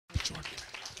Jordan.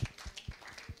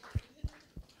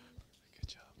 Good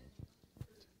job.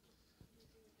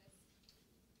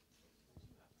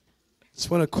 Just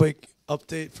want a quick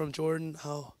update from Jordan.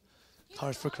 How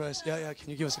Heart for Christ. Yeah. Can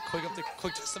you give us a quick update,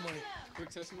 quick testimony? Quick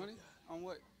testimony? On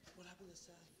what? What happened this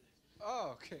Saturday?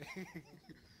 Oh, okay.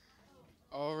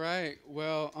 All right.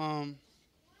 Well,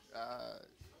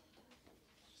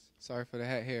 sorry for the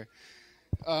hat here.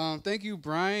 Thank you,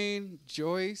 Brian,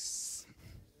 Joyce.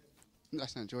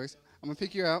 That's not Joyce. I'm gonna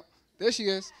pick you out. There she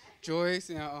is, Joyce,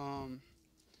 and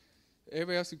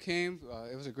everybody else who came.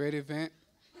 It was a great event.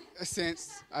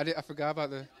 Since I forgot about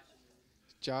the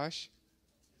Josh.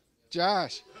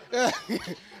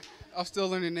 I'm still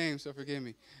learning names, so forgive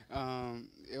me.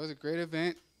 It was a great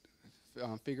event.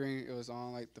 Figuring it was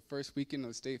on like the first weekend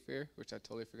of the state fair, which I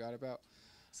totally forgot about.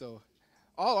 So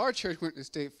all our church went to the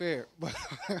state fair, but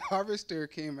Harvester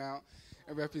came out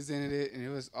and represented it, and it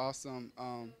was awesome.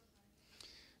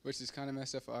 Which is kind of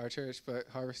messed up for our church, but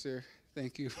Harvester,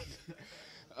 thank you.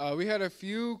 We had a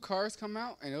few cars come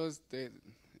out, and it was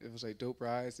like dope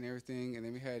rides and everything. And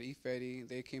then we had Ifedi;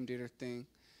 they came did their thing.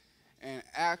 And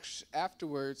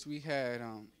afterwards, we had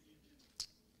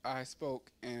I spoke,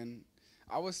 and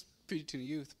I was preaching to the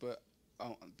youth, but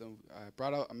I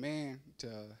brought out a man to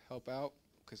help out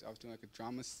because I was doing like a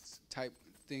drama type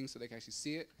thing so they can actually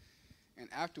see it. And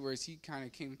afterwards, he kind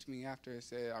of came to me after and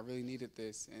said, I really needed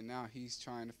this. And now he's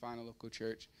trying to find a local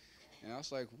church. And I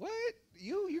was like, what?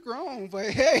 You grown, but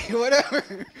hey, whatever.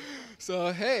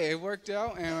 So, hey, it worked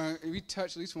out. And we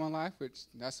touched at least one life, which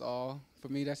that's all. For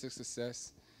me, that's a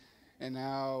success. And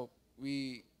now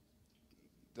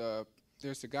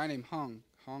there's a guy named Hung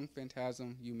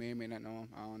Phantasm. You may or may not know him.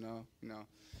 I don't know.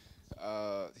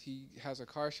 He has a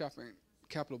car shop in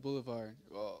Capitol Boulevard.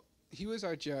 Well, he was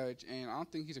our judge, and I don't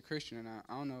think he's a Christian or not.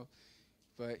 I don't know.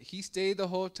 But he stayed the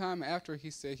whole time after. He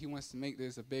said he wants to make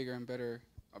this a bigger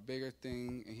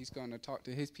thing, and he's going to talk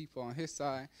to his people on his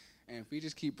side. And if we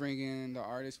just keep bringing the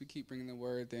artists, we keep bringing the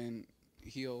word, then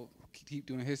he'll keep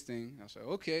doing his thing. I was like,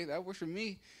 okay, that works for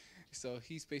me. So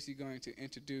he's basically going to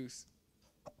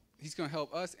he's going to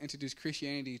help us introduce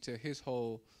Christianity to his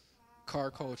whole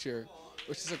car culture,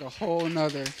 which is like a whole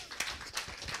nother.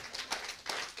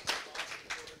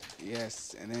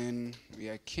 Yes, and then we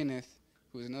had Kenneth,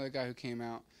 who was another guy who came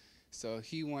out. So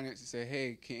he wanted to say,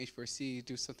 hey, can H4C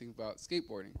do something about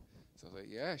skateboarding? So I was like,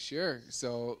 yeah, sure.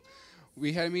 So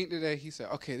we had a meeting today. He said,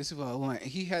 okay, this is what I want. And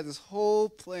he had this whole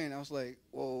plan. I was like,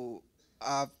 whoa,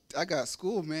 I got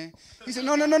school, man. He said,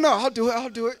 no, I'll do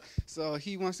it. So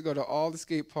he wants to go to all the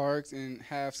skate parks and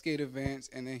have skate events.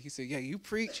 And then he said, yeah, you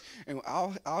preach, and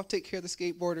I'll take care of the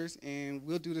skateboarders, and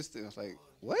we'll do this thing. I was like,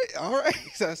 what? All right.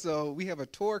 So we have a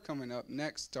tour coming up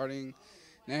starting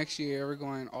next year. We're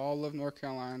going all of North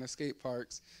Carolina skate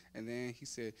parks. And then he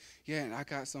said, yeah, and I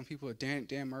got some people, Dan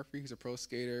Murphy, who's a pro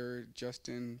skater,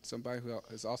 Justin, somebody who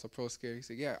is also a pro skater. He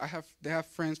said, yeah, they have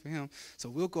friends for him. So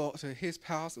we'll go to his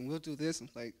house and we'll do this. I'm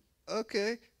like,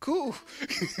 okay, cool.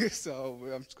 So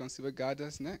I'm just going to see what God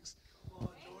does next.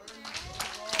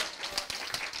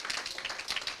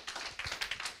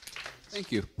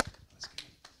 Thank you.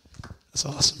 That's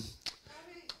awesome.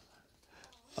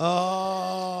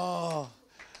 Oh,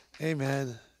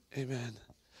 amen.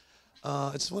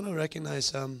 I just want to recognize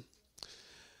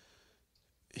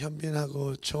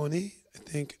현빈하고 Choni. I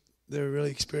think they're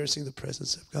really experiencing the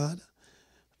presence of God.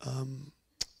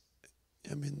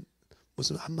 현빈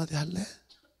무슨 한마디 할래?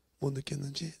 못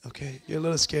느꼈는지? Okay, you're a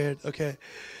little scared. Okay,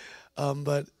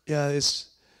 but yeah, it's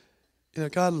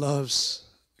God loves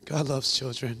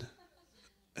children,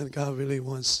 and God really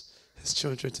wants His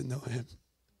children to know Him.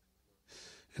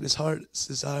 And His heart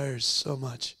desires so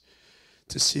much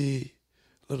to see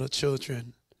little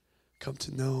children come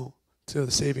to know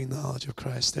the saving knowledge of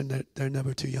Christ. They're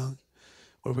never too young,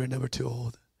 or we're never too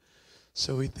old.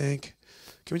 So can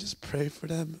we just pray for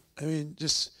them? I mean,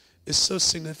 it's so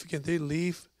significant. They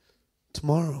leave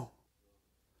tomorrow.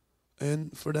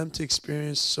 And for them to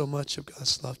experience so much of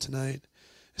God's love tonight,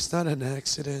 it's not an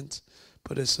accident,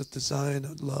 but it's a design,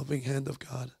 a loving hand of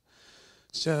God.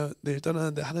 진짜 내일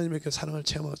떠나는데 하나님의 그 사랑을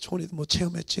체험하고 초원이도 뭐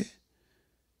체험했지?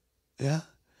 Yeah?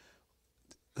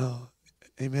 No.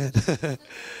 Amen.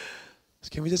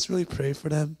 Can we just really pray for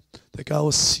them? That God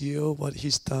will seal what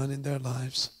He's done in their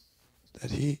lives.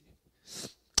 That He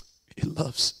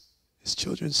loves His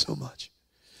children so much.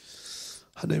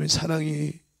 하나님의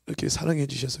사랑이 이렇게 사랑해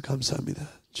주셔서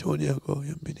감사합니다. 초원이하고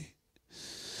현빈이.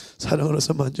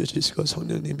 사랑으로서 만져주시고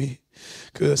성령님이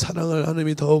그 사랑을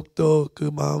하나님이 더욱더 그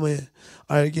마음에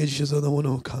알게 해주셔서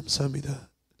너무너무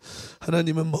감사합니다.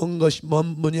 하나님은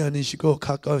먼 분이 아니시고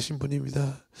가까우신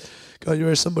분입니다. God, you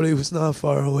are somebody who's not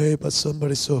far away, but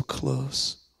somebody so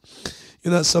close.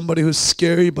 You're not somebody who's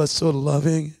scary, but so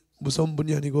loving. 무서운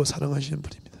분이 아니고 사랑하시는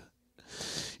분입니다.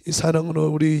 이 사랑으로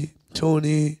우리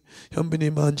조은이,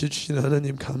 현빈이 만져주시는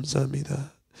하나님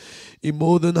감사합니다. 이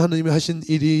모든 하나님이 하신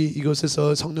일이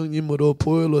이곳에서 성령님으로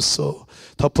보혈로서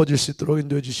덮어질 수 있도록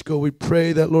인도해 주시고, we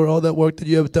pray that Lord, all that work that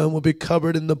you have done will be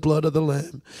covered in the blood of the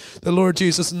Lamb. That Lord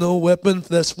Jesus, no weapon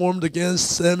that's formed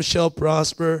against them shall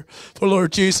prosper. For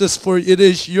Lord Jesus, for it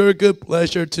is your good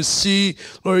pleasure to see,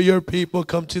 Lord, your people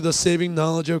come to the saving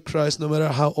knowledge of Christ, no matter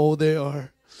how old they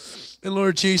are. And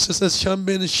Lord Jesus, as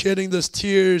Hyunbin is shedding those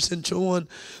tears, and Joan,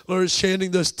 Lord, is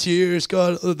shedding those tears,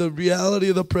 God, of the reality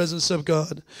of the presence of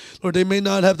God. Lord, they may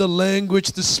not have the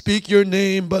language to speak your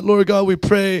name, but Lord God, we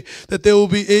pray that they will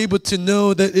be able to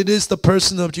know that it is the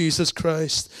person of Jesus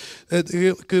Christ. That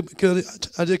그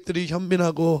아직들이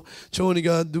현빈하고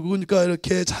조은이가 누군가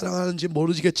이렇게 자랑하는지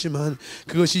모르겠지만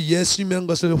그것이 예수님이라는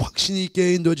것을 확신이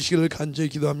있게 인도해 주시기를 간절히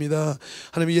기도합니다.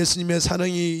 하나님, 예수님의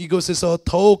사랑이 이곳에서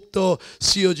더욱더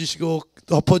씌워주시고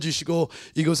덮어주시고,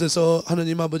 이곳에서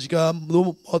하나님 아버지가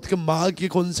너무 어떻게 마귀의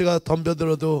권세가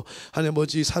덤벼들어도 하나님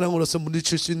아버지 사랑으로서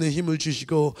물리칠 수 있는 힘을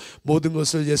주시고, 모든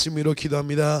것을 예수님으로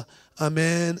기도합니다.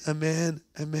 아멘, 아멘,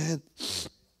 아멘,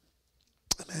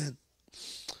 아멘.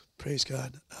 Praise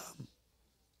God.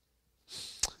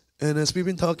 And as we've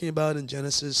been talking about in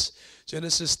Genesis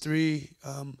 3,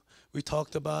 we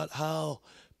talked about how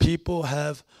people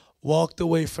have walked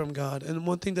away from God. And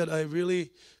one thing that I really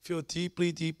feel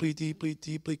deeply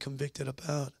convicted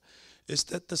about is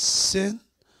that the sin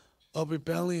of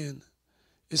rebellion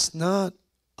is not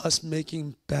us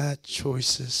making bad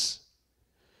choices.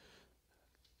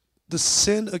 The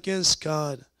sin against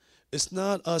God is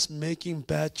not us making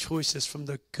bad choices from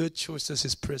the good choices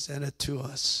He's presented to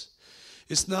us.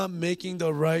 It's not making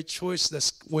the right choice that's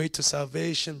the way to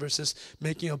salvation versus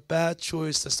making a bad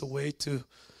choice that's the way to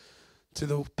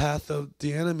the path of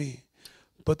the enemy.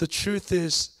 But the truth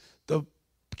is, the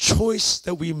choice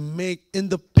that we make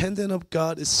independent of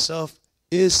God itself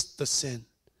is the sin.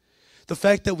 The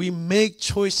fact that we make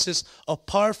choices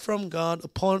apart from God,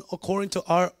 according to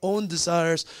our own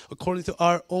desires, according to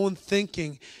our own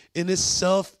thinking, in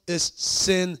itself is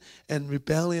sin and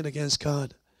rebellion against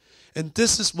God. And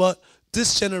this is what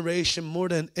this generation, more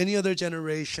than any other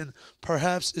generation,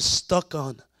 perhaps is stuck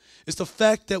on. It's the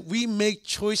fact that we make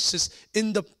choices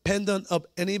independent of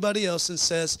anybody else and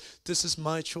says, this is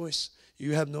my choice.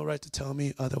 You have no right to tell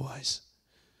me otherwise.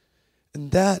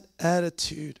 And that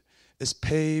attitude is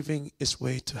paving its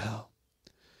way to hell.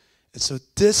 And so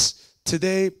this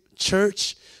today,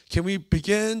 church, can we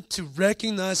begin to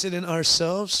recognize it in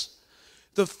ourselves?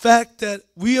 The fact that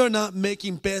we are not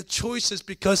making bad choices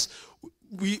because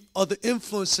we are the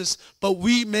influences, but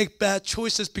we make bad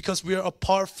choices because we are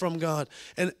apart from God.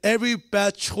 And every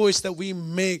bad choice that we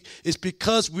make is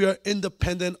because we are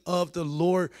independent of the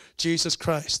Lord Jesus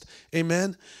Christ.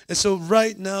 Amen? And so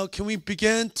right now, can we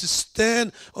begin to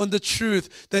stand on the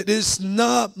truth that it is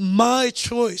not my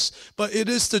choice, but it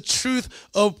is the truth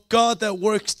of God that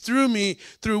works through me,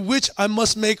 through which I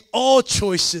must make all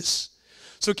choices.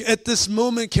 So at this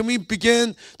moment, can we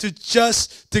begin to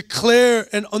just declare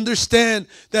and understand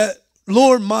that,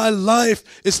 Lord, my life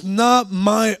is not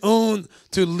my own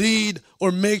to lead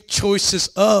or make choices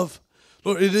of.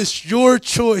 Lord, it is your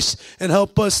choice, and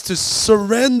help us to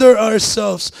surrender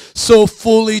ourselves so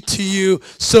fully to you,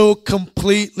 so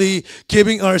completely,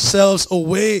 giving ourselves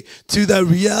away to the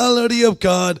reality of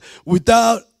God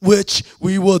without which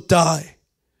we will die.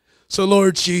 So,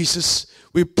 Lord Jesus,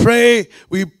 we pray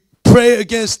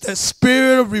against that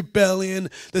spirit of rebellion,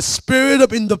 the spirit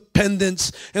of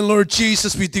independence. And Lord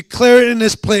Jesus, we declare it in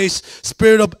this place,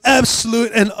 spirit of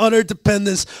absolute and utter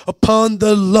dependence upon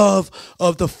the love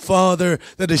of the Father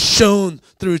that is shown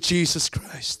through Jesus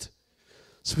Christ.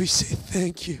 So we say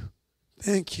thank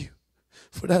you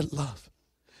for that love.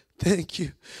 Thank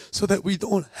you, so that we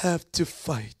don't have to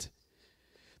fight,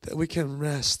 that we can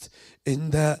rest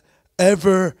in that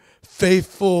ever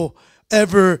faithful,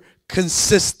 ever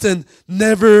consistent,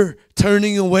 never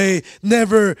turning away,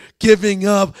 never giving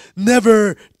up,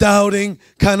 never doubting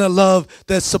kind of love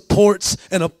that supports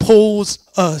and upholds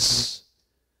us.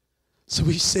 So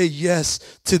we say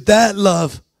yes to that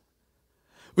love.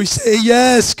 We say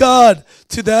yes, God,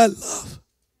 to that love.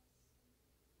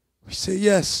 We say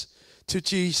yes to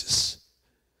Jesus.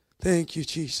 Thank you,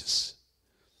 Jesus.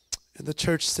 And the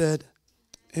church said,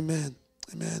 amen,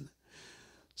 amen.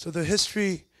 So the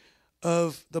history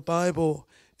of the Bible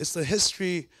is the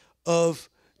history of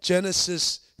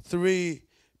Genesis 3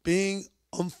 being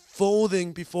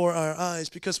unfolding before our eyes,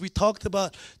 because we talked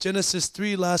about Genesis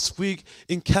 3 last week,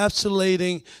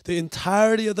 encapsulating the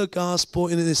entirety of the gospel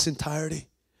in its entirety.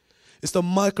 It's the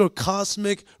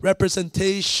microcosmic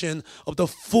representation of the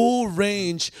full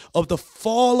range of the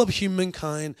fall of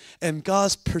humankind and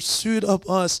God's pursuit of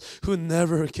us, who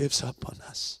never gives up on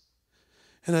us.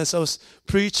 And as I was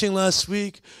preaching last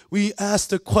week, we asked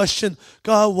the question,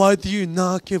 God, why do you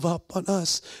not give up on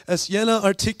us? As Yenna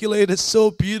articulated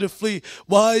so beautifully,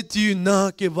 why do you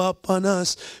not give up on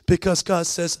us? Because God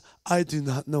says, I do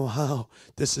not know how.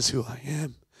 This is who I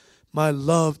am. My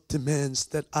love demands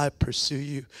that I pursue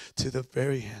you to the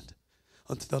very end,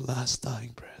 unto the last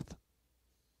dying breath.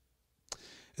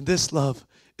 And this love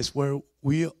is where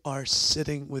we are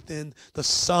sitting within the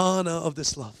sauna of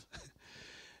this love.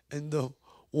 And the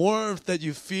warmth that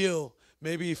you feel,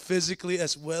 maybe physically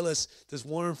as well as this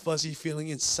warm, fuzzy feeling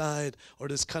inside, or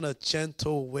this kind of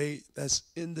gentle weight that's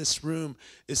in this room,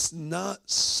 is not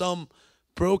some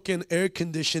broken air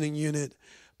conditioning unit,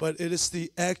 but it is the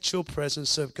actual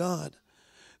presence of God.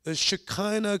 The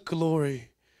Shekinah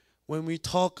glory, when we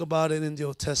talk about it in the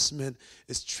Old Testament,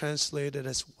 is translated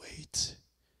as weight.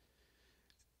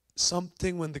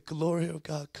 Something, when the glory of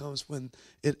God comes, when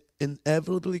it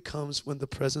inevitably comes, when the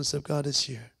presence of God is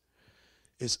here,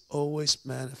 is always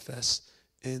manifest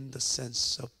in the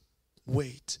sense of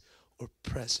weight or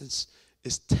presence.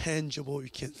 It's tangible. You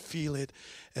can feel it.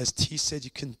 As T said,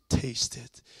 you can taste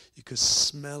it. You could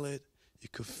smell it. You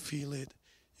could feel it.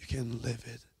 You can live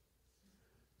it.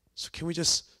 So can we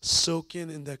just soak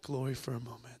in that glory for a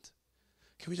moment?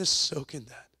 Can we just soak in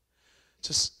that?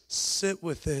 Just sit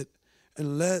with it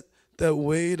and let that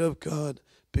weight of God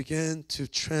begin to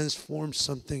transform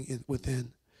something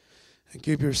within. And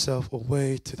give yourself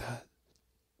away to that.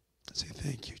 Say,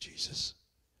 thank you, Jesus.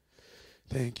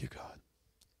 Thank you, God.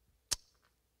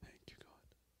 Thank you,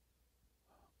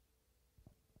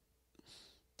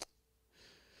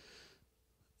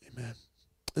 God. Amen.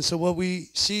 And so what we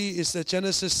see is that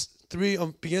Genesis 3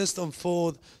 begins to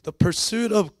unfold the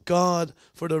pursuit of God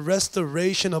for the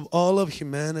restoration of all of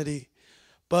humanity.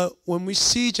 But when we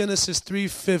see Genesis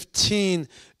 3:15,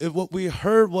 what we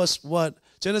heard was what?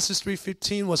 Genesis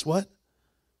 3:15 was what?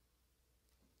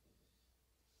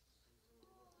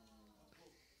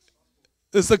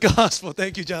 It's the gospel.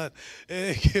 Thank you, John.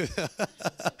 Thank you.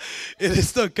 It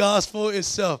is the gospel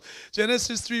itself.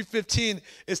 Genesis 3:15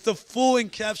 is the full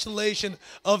encapsulation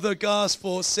of the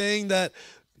gospel, saying that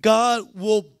God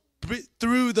will,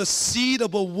 through the seed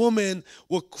of a woman,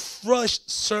 will crush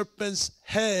serpent's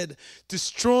head,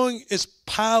 destroying its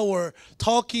power,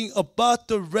 talking about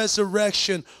the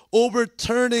resurrection,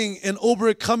 overturning and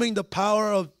overcoming the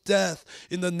power of death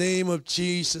in the name of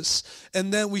Jesus.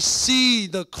 And then we see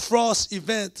the cross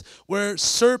event where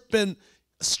serpent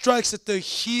strikes at the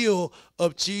heel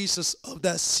of Jesus, of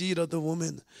that seed of the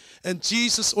woman. And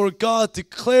Jesus, or God,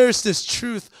 declares this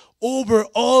truth over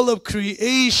all of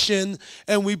creation,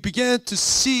 and we began to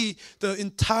see the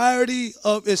entirety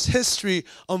of its history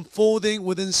unfolding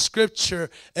within Scripture,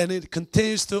 and it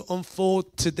continues to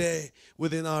unfold today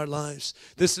within our lives.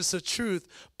 This is the truth.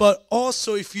 But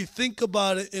also, if you think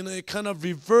about it in a kind of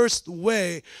reversed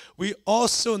way, we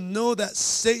also know that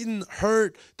Satan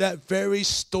heard that very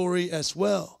story as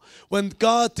well. When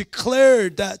God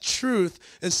declared that truth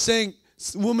and saying,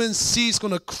 woman's seed is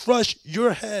going to crush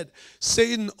your head,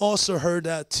 Satan also heard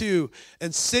that too.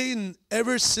 And Satan,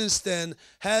 ever since then,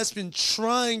 has been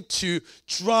trying to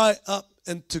dry up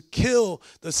and to kill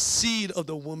the seed of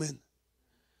the woman.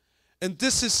 And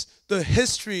this is the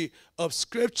history of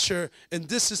Scripture, and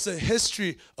this is the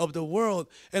history of the world.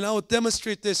 And I will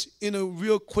demonstrate this in a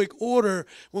real quick order.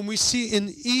 When we see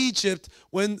in Egypt,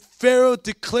 when Pharaoh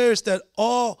declares that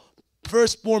all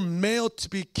firstborn male to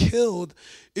be killed,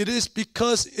 it is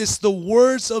because it's the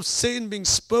words of Satan being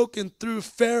spoken through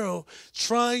Pharaoh,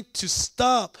 trying to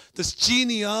stop this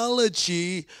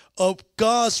genealogy of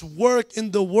God's work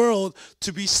in the world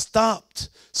to be stopped,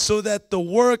 so that the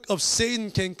work of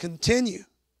Satan can continue.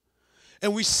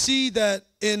 And we see that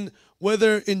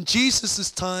whether in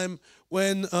Jesus' time,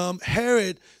 when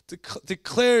Herod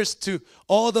declares to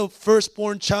all the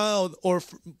firstborn child or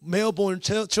male-born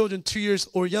children 2 years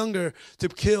or younger to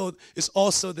be killed, is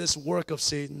also this work of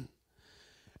Satan.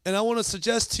 And I want to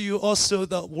suggest to you also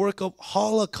the work of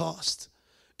Holocaust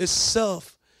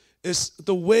itself is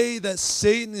the way that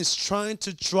Satan is trying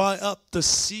to dry up the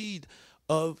seed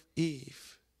of Eve.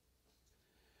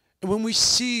 And when we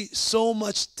see so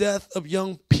much death of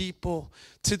young people,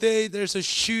 today there's a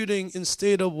shooting in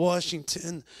state of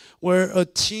Washington where a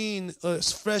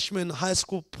freshman high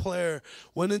school player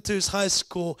went into his high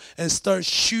school and started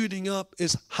shooting up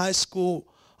his high school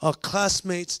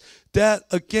classmates. That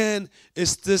again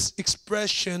is this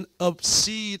expression of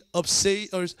seed of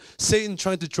Satan, or Satan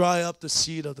trying to dry up the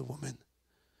seed of the woman.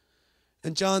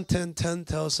 And John 10:10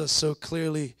 tells us so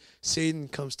clearly, Satan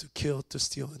comes to kill, to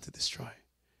steal, and to destroy.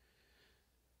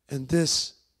 And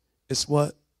this is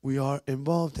what we are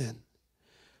involved in.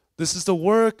 This is the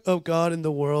work of God in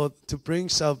the world to bring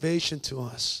salvation to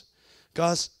us.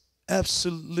 God's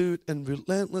absolute and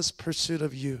relentless pursuit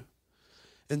of you.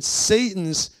 And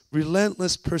Satan's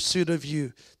relentless pursuit of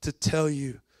you to tell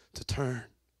you to turn.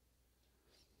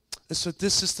 And so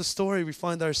this is the story we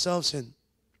find ourselves in.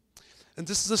 And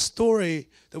this is a story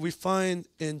that we find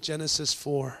in Genesis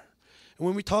 4. And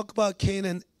when we talk about Cain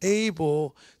and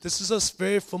Abel, this is a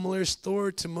very familiar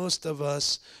story to most of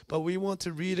us, but we want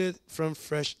to read it from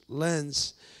fresh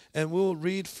lens. And we'll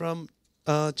read from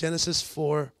Genesis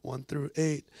 4, 1 through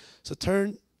 8. So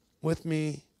turn with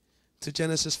me to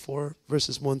Genesis 4,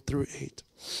 verses 1 through 8.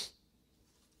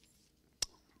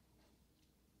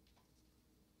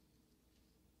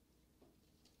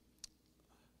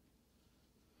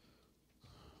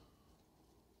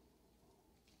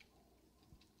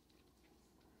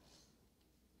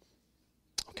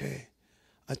 Okay,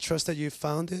 I trust that you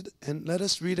found it, and let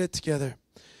us read it together.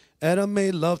 Adam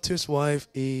made love to his wife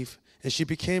Eve, and she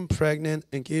became pregnant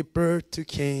and gave birth to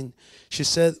Cain. She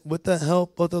said, "With the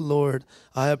help of the Lord,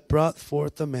 I have brought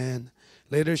forth a man."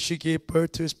 Later she gave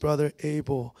birth to his brother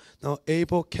Abel. Now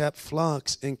Abel kept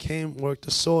flocks, and Cain worked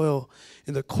the soil.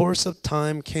 In the course of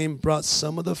time, Cain brought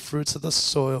some of the fruits of the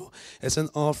soil as an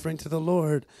offering to the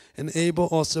Lord. And Abel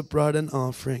also brought an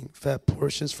offering, fat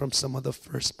portions from some of the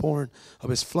firstborn of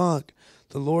his flock.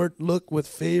 The Lord looked with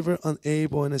favor on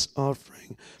Abel and his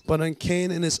offering, but on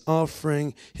Cain and his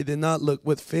offering he did not look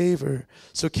with favor.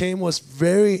 So Cain was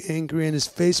very angry, and his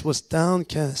face was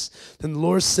downcast. Then the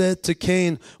Lord said to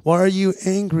Cain, "Why are you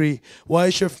angry? Why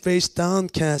is your face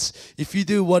downcast? If you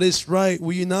do what is right,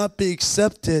 will you not be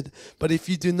accepted? But if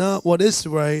you do not what is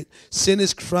right, sin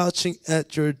is crouching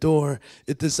at your door.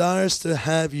 It desires to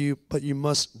have you, but you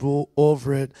must rule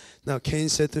over it." Now Cain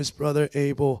said to his brother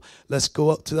Abel, "Let's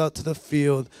go out to the field."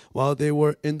 While they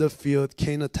were in the field,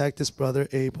 Cain attacked his brother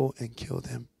Abel and killed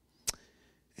him.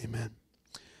 Amen.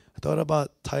 I thought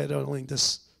about titling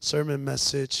this sermon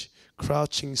message,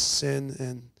 "Crouching Sin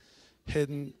and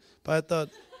Hidden,"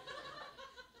 but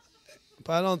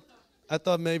I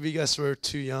thought maybe you guys were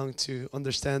too young to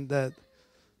understand that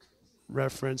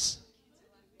reference.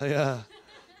 Yeah,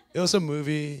 it was a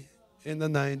movie in the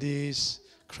 90s,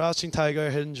 Crouching Tiger,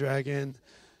 Hidden Dragon.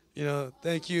 You know,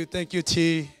 thank you,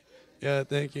 T. Yeah,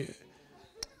 thank you.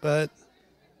 But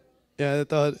yeah, I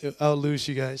thought I'll lose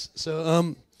you guys. So I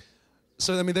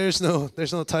mean, there's no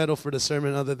title for the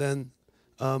sermon other than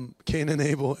Cain and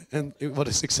Abel and what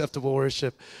is acceptable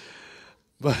worship.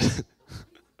 But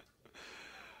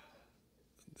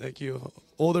thank you,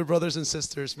 older brothers and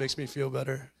sisters, makes me feel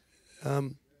better.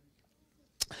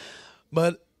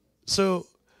 But so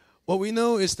what we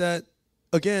know is that,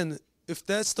 again, if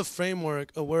that's the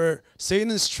framework of where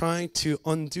Satan is trying to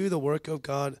undo the work of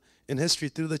God in history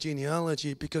through the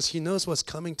genealogy, because he knows what's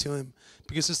coming to him,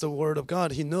 because it's the word of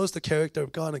God. He knows the character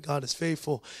of God, and God is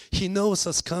faithful. He knows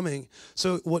what's coming.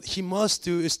 So what he must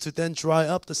do is to then dry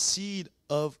up the seed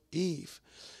of Eve.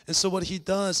 And so what he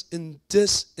does in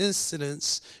this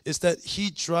incident is that he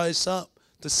dries up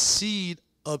the seed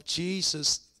of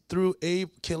Jesus through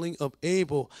killing of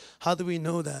Abel. How do we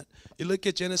know that? You look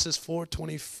at Genesis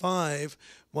 4:25.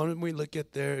 Why don't we look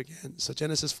at there again? So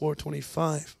Genesis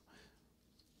 4:25.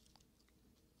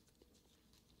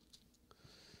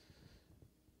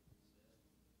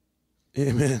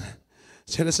 Amen.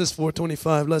 Genesis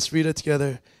 4:25. Let's read it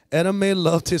together. Adam made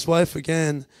love to his wife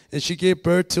again, and she gave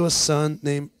birth to a son,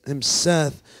 named him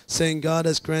Seth, saying, "God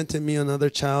has granted me another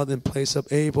child in place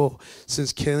of Abel,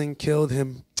 since Cain killed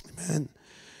him." Amen.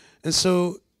 And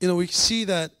so, we see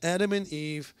that Adam and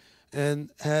Eve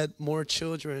had more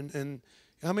children. And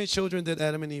how many children did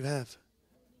Adam and Eve have?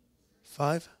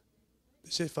 5? Did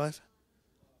you say 5?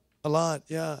 A lot,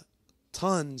 yeah.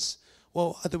 Tons.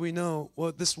 Well, how do we know?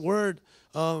 Well, this word,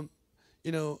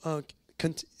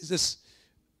 this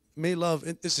made love,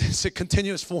 it's a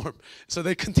continuous form. So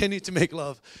they continue to make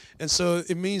love. And so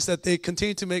it means that they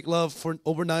continue to make love for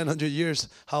over 900 years,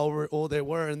 however old they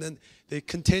were. And then they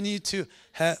continue to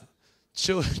have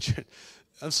children.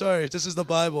 I'm sorry, this is the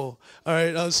Bible. All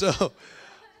right, and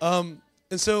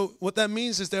so what that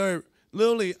means is there are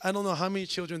literally, I don't know how many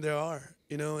children there are,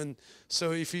 and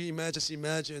so if you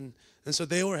imagine, and so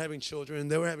they were having children,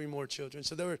 they were having more children,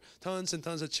 so there were tons and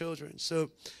tons of children. So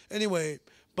anyway,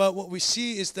 but what we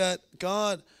see is that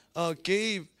God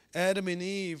gave Adam and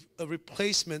Eve, a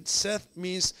replacement. Seth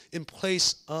means in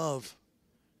place of,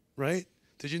 right?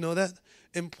 Did you know that?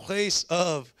 In place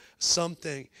of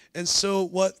something. And so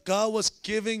what God was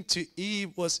giving to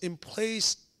Eve was in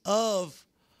place of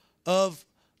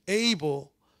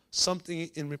Abel, something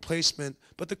in replacement.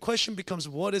 But the question becomes,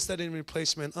 what is that in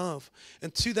replacement of?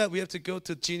 And to that, we have to go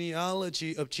to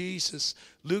genealogy of Jesus.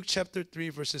 Luke chapter 3,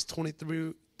 verses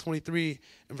 23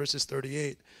 and verses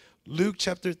 38. Luke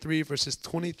chapter 3, verses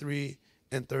 23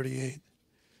 and 38.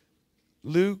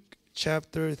 Luke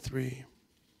chapter 3,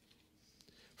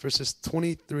 verses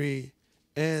 23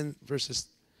 and verse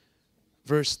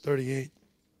 38.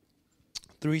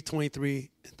 3:23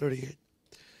 and 38.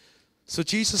 So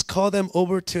Jesus called them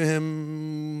over to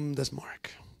him. That's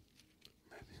Mark.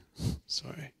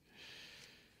 Sorry.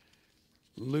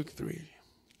 Luke 3.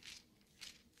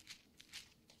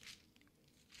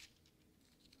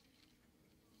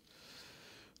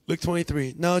 Luke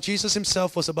 23. Now Jesus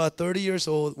himself was about 30 years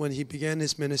old when he began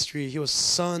his ministry. He was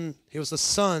the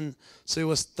son, so he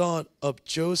was thought of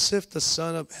Joseph, the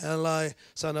son of Heli,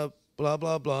 son of blah,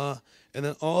 blah, blah. And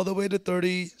then all the way to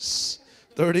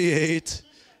 38,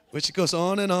 which goes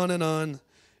on and on and on.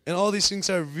 And all these things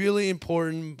are really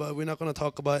important, but we're not going to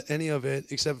talk about any of it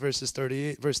except verse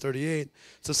 38.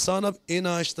 It's the son of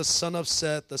Enosh, the son of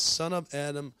Seth, the son of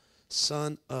Adam,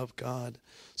 son of God.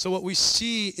 So what we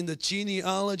see in the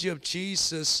genealogy of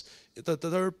Jesus, the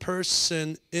third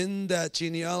person in that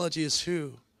genealogy is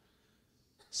who?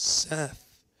 Seth.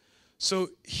 So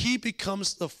he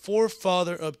becomes the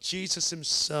forefather of Jesus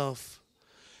himself.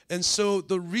 And so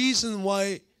the reason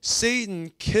why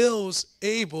Satan kills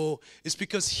Abel is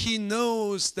because he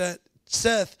knows that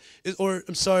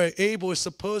Abel is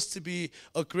supposed to be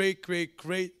a great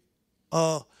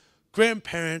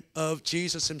grandparent of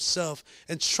Jesus himself,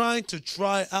 and trying to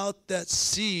dry out that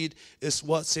seed is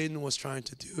what Satan was trying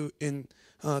to do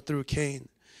through Cain.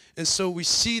 And so we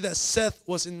see that Seth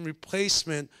was in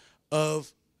replacement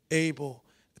of Abel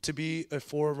to be a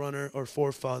forerunner or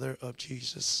forefather of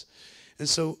Jesus. And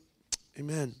so,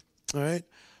 amen. All right.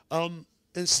 And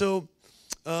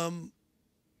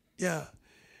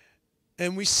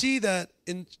we see that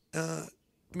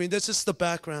this is the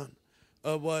background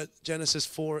of what Genesis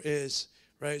 4 is,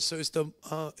 right? So it's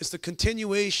the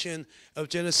continuation of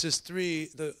Genesis 3,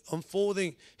 the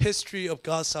unfolding history of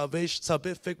God's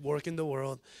salvific work in the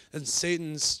world, and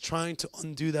Satan's trying to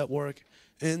undo that work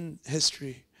in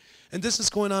history. And this is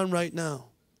going on right now,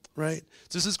 right?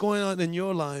 This is going on in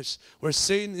your lives, where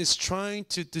Satan is trying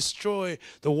to destroy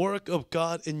the work of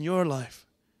God in your life.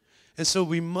 And so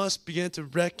we must begin to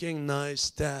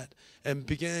recognize that and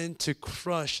begin to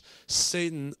crush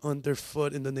Satan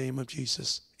underfoot in the name of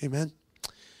Jesus. Amen?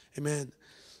 Amen.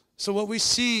 So what we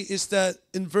see is that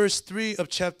in verse 3 of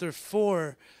chapter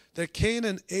 4, that Cain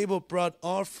and Abel brought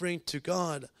offering to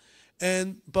God.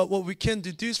 But what we can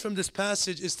deduce from this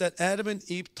passage is that Adam and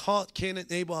Eve taught Cain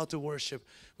and Abel how to worship,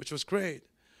 which was great.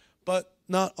 But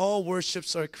not all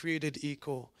worships are created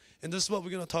equal. And this is what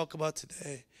we're going to talk about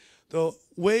today. The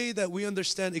way that we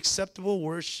understand acceptable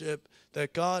worship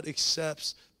that God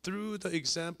accepts through the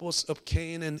examples of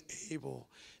Cain and Abel.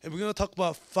 And we're going to talk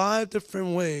about 5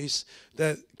 different ways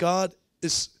that God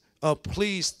is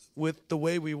pleased with the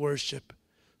way we worship.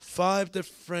 5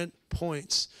 different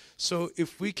points. So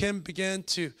if we can begin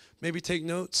to maybe take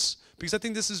notes, because I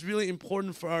think this is really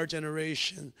important for our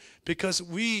generation, because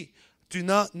we do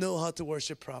not know how to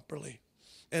worship properly.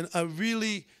 And I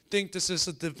really think this is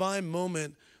a divine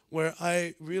moment where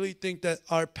I really think that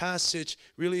our passage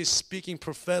really is speaking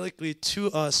prophetically to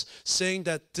us, saying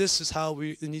that this is how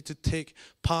we need to take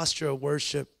posture of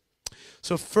worship.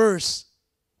 So first,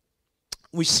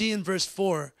 we see in verse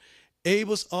 4,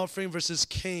 Abel's offering versus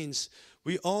Cain's.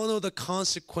 We all know the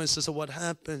consequences of what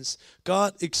happens.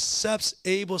 God accepts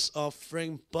Abel's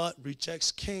offering but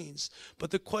rejects Cain's.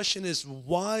 But the question is,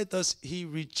 why does he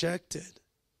reject it?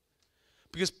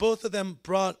 Because both of them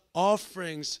brought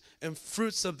offerings and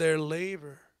fruits of their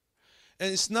labor.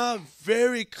 And it's not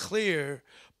very clear,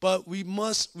 but we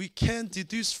can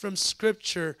deduce from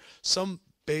Scripture some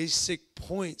basic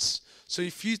points. So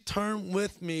if you turn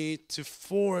with me to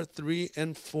 4, 3,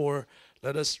 and 4,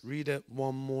 let us read it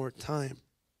one more time.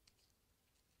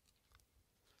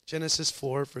 Genesis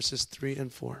 4, verses 3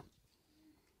 and 4.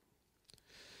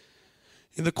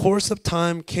 In the course of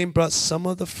time, Cain brought some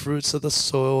of the fruits of the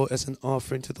soil as an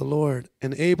offering to the Lord.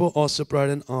 And Abel also brought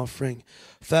an offering,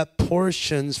 fat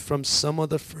portions from some of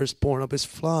the firstborn of his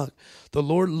flock. The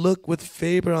Lord looked with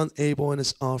favor on Abel and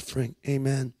his offering.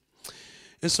 Amen.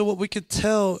 And so what we can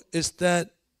tell is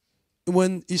that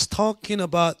when he's talking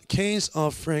about Cain's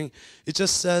offering, it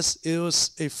just says it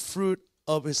was a fruit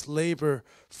of his labor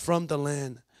from the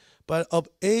land. But of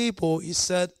Abel, he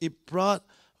said, it brought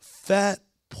fat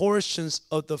portions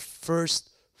of the first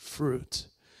fruit.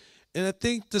 And I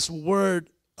think this word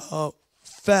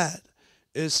fat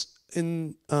is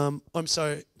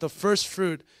the first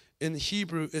fruit in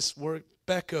Hebrew is word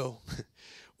beko,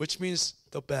 which means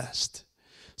the best.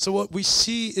 So what we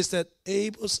see is that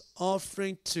Abel's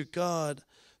offering to God,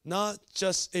 not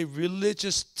just a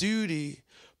religious duty,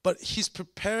 but he's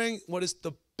preparing what is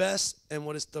the best and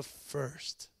what is the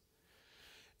first.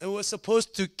 And was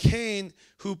opposed to Cain,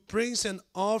 who brings an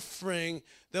offering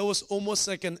that was almost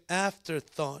like an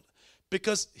afterthought,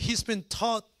 because he's been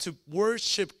taught to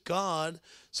worship God,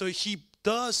 so he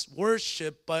does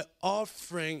worship by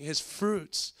offering his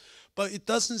fruits. But it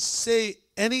doesn't say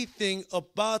anything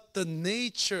about the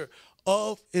nature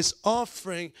of his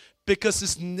offering, because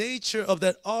his nature of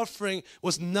that offering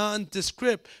was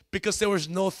nondescript, because there was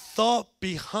no thought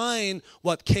behind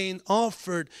what Cain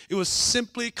offered. It was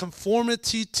simply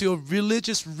conformity to a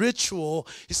religious ritual.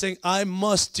 He's saying, I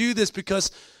must do this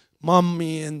because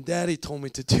mommy and daddy told me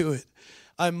to do it.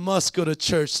 I must go to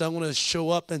church, so I'm going to show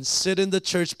up and sit in the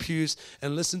church pews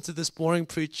and listen to this boring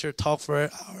preacher talk for an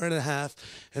hour and a half,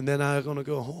 and then I'm going to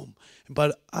go home.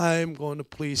 But I'm going to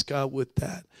please God with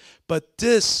that. But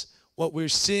this, what we're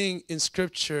seeing in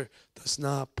Scripture, does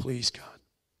not please God.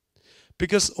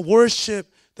 Because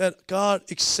worship that God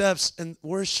accepts and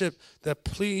worship that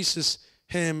pleases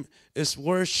Him is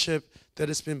worship that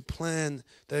has been planned,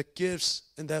 that gives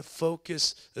and that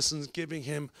focus is on giving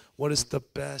Him what is the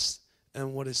best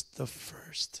and what is the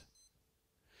first.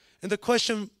 And the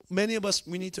question many of us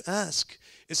we need to ask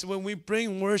is, when we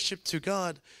bring worship to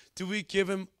God, do we give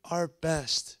Him our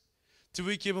best? Do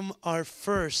we give Him our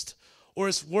first? Or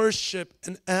is worship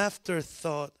an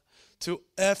afterthought to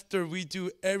after we do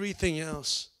everything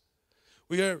else?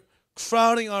 We are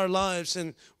crowding our lives,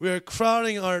 and we are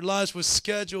crowding our lives with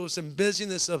schedules and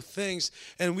busyness of things,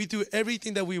 and we do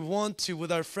everything that we want to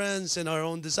with our friends and our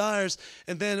own desires,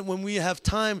 and then when we have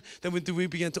time, then we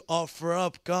begin to offer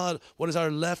up God what is our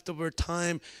leftover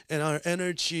time and our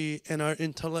energy and our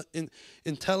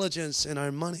intelligence and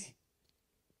our money.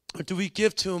 Or do we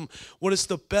give to Him what is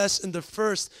the best and the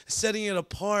first, setting it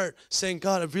apart, saying,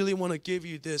 God, I really want to give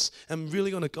you this. I'm really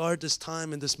going to guard this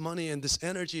time and this money and this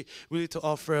energy really to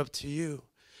offer up to you.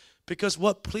 Because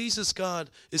what pleases God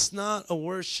is not a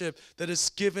worship that is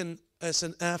given as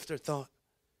an afterthought.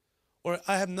 Or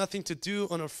I have nothing to do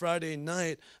on a Friday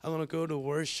night, I'm going to go to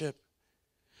worship.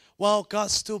 While God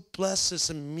still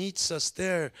blesses and meets us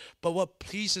there, but what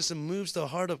pleases and moves the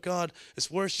heart of God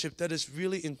is worship that is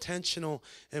really intentional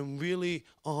and really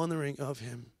honoring of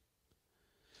Him.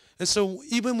 And so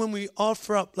even when we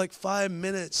offer up like 5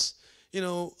 minutes,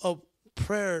 of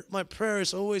prayer, my prayer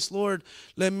is always, Lord,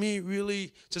 let me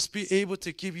really just be able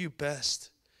to give you best.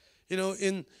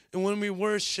 And when we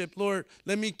worship, Lord,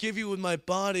 let me give you with my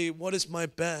body what is my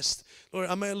best. Lord,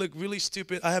 I might look really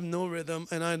stupid. I have no rhythm,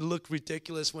 and I look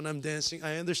ridiculous when I'm dancing.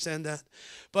 I understand that.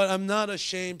 But I'm not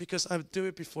ashamed, because I do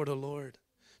it before the Lord.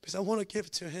 Because I want to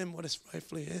give to Him what is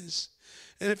rightfully His.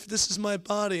 And if this is my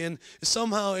body, and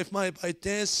somehow by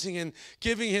dancing and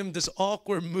giving Him this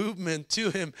awkward movement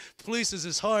to Him pleases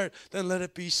His heart, then let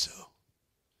it be so.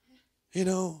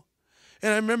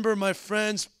 And I remember my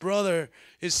friend's brother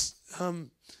is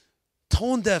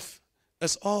tone deaf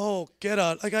as all get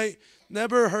out. Like, I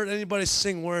never heard anybody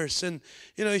sing worse. And,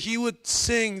 he would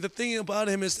sing. The thing about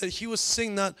him is that he would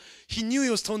sing he knew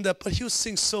he was tone deaf, but he would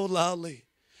sing so loudly.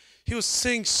 He would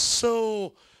sing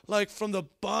so, like, from the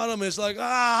bottom. It's like,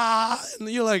 ah. And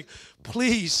you're like,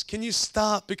 please, can you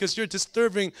stop? Because you're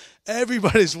disturbing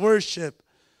everybody's worship.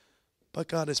 But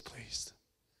God is pleased.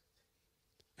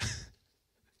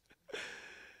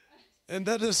 And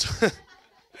that is,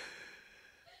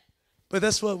 but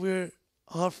that's what we're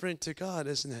offering to God,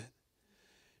 isn't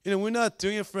it? We're not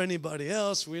doing it for anybody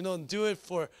else. We don't do it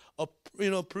for,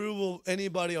 approval of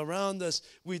anybody around us.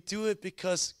 We do it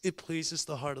because it pleases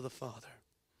the heart of the Father.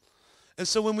 And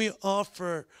so when we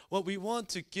offer, what we want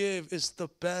to give is the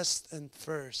best and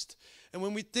first. And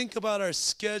when we think about our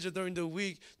schedule during the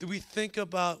week, do we think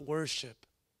about worship?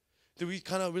 Do we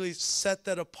kind of really set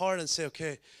that apart and say,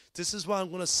 okay, this is what I'm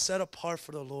going to set apart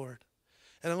for the Lord.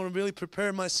 And I'm going to really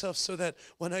prepare myself so that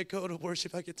when I go to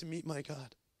worship, I get to meet my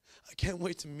God. I can't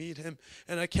wait to meet Him.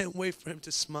 And I can't wait for Him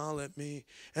to smile at me.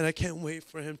 And I can't wait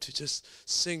for Him to just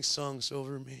sing songs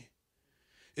over me.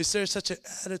 Is there such an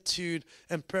attitude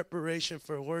and preparation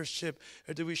for worship?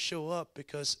 Or do we show up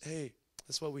because, hey,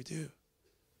 that's what we do?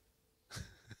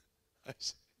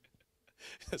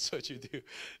 That's what you do.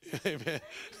 Amen.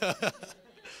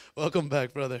 Welcome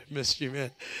back, brother. Missed you,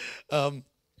 man.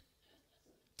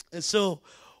 And so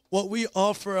what we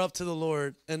offer up to the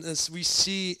Lord, and as we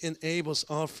see in Abel's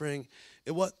offering,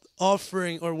 what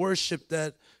offering or worship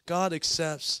that God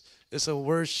accepts is a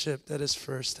worship that is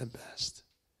first and best,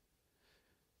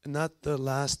 and not the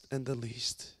last and the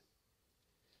least.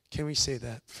 Can we say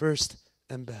that? First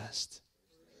and best.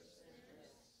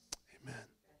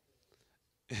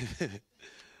 Amen.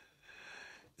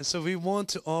 And so we want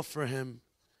to offer him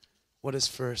what is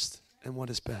first and what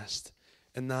is best,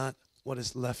 and not what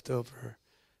is left over,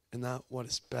 and not what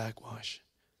is backwash,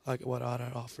 like what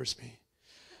Ara offers me.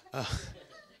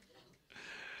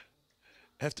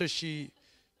 After she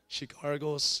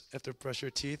gargles, after brush her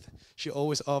teeth, she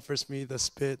always offers me the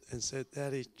spit and said,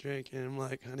 "Daddy, drink." And I'm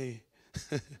like, "Honey,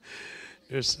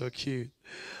 you're so cute."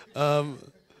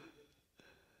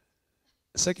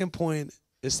 Second point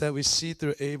is that we see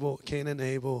through Cain and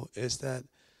Abel, is that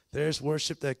there's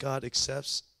worship that God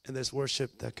accepts and there's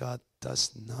worship that God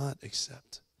does not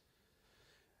accept.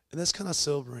 And that's kind of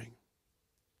sobering.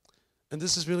 And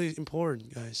this is really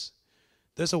important, guys.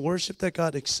 There's a worship that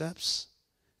God accepts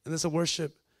and there's a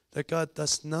worship that God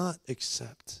does not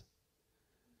accept.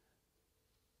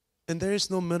 And there is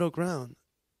no middle ground.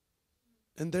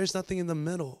 And there's nothing in the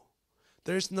middle.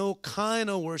 There's no kind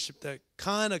of worship that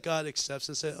kind of God accepts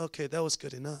and says, okay, that was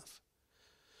good enough.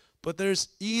 But there's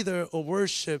either a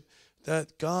worship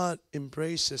that God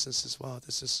embraces and says, wow,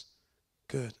 this is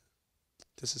good.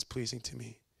 This is pleasing to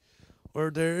me. Or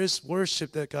there is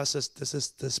worship that God says, this is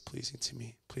displeasing to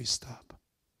me. Please stop.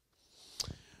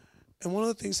 And one of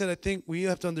the things that I think we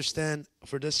have to understand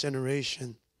for this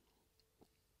generation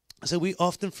is that we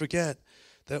often forget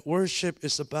that worship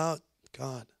is about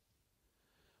God.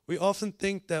 We often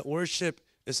think that worship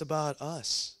is about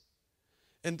us.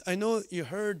 And I know you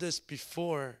heard this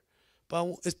before, but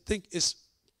I think it's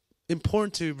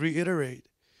important to reiterate,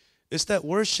 is that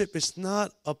worship is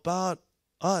not about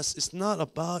us. It's not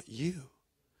about you.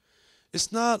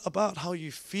 It's not about how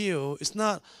you feel. It's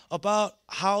not about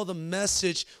how the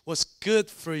message was good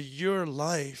for your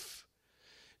life.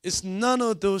 It's none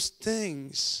of those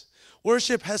things.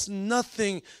 Worship has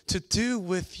nothing to do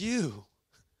with you.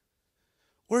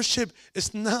 Worship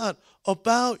is not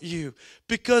about you,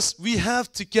 because we have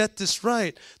to get this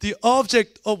right. The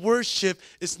object of worship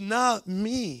is not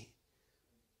me.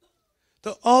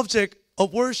 The object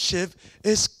of worship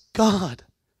is God.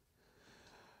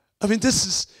 I mean,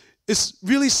 it's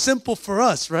really simple for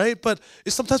us, right? But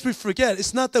sometimes we forget.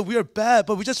 It's not that we are bad,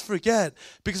 but we just forget,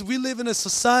 because we live in a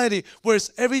society where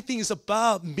everything is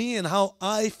about me and how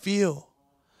I feel.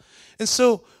 And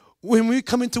so when we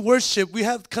come into worship, we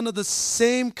have kind of the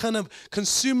same kind of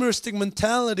consumeristic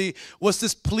mentality. Was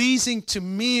this pleasing to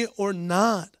me or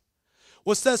not?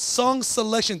 Was that song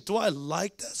selection, do I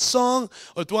like that song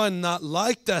or do I not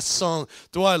like that song?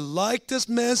 Do I like this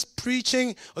man's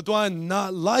preaching or do I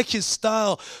not like his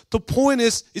style? The point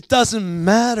is, it doesn't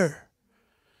matter.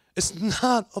 It's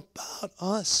not about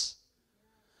us.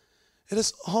 It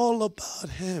is all about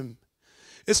him.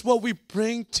 It's what we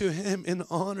bring to him in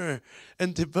honor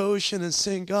and devotion and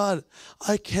saying, God,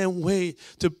 I can't wait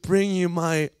to bring you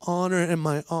my honor and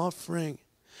my offering.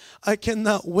 I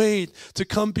cannot wait to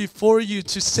come before you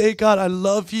to say, God, I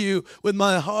love you with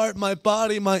my heart, my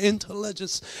body, my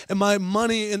intelligence, and my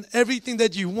money, and everything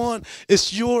that you want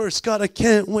is yours. God, I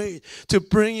can't wait to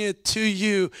bring it to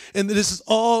you. And this is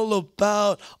all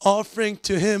about offering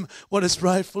to him what is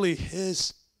rightfully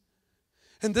his.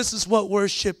 And this is what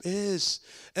worship is.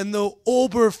 And the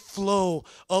overflow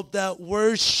of that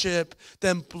worship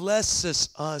then blesses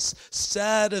us,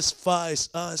 satisfies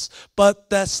us.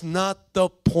 But that's not the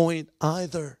point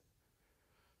either.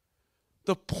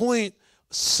 The point,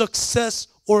 success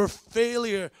or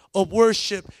failure of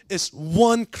worship is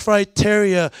one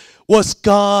criteria. Was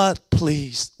God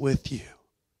pleased with you?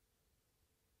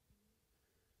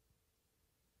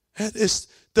 That is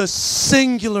the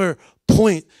singular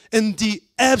point and the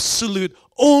absolute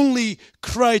only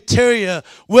criteria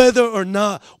whether or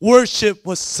not worship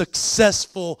was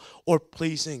successful or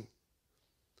pleasing.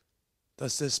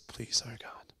 Does this please our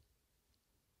God?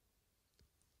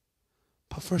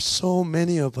 But for so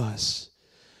many of us,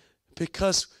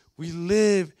 because we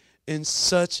live in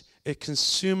such a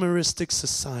consumeristic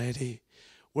society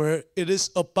where it is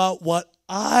about what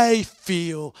I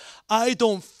feel, I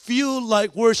don't feel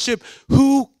like worship,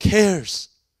 who cares?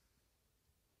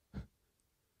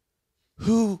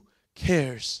 Who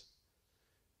cares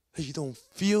that you don't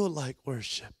feel like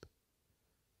worship?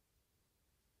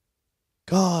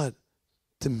 God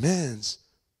demands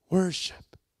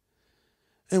worship.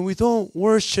 And we don't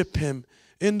worship him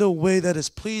in the way that is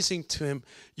pleasing to him.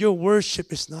 Your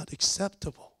worship is not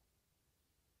acceptable.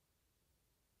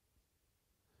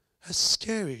 That's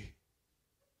scary.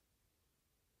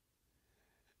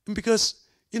 And because,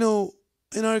 in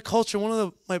our culture, one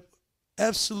of my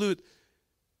absolute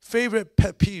favorite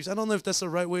pet peeves, I don't know if that's the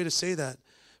right way to say that,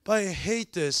 but I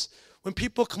hate this when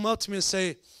people come up to me and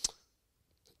say,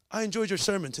 I enjoyed your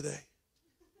sermon today.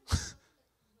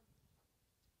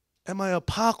 Am I a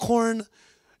popcorn?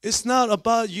 It's not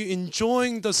about you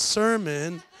enjoying the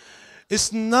sermon.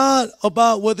 It's not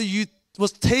about whether you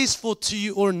was tasteful to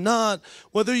you or not,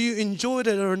 whether you enjoyed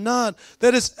it or not.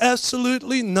 That is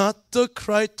absolutely not the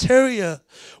criteria.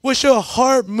 Was your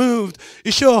heart moved?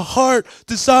 Is your heart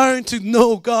desiring to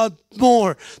know God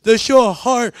more? Does your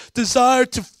heart desire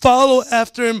to follow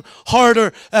after Him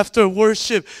harder after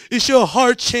worship? Is your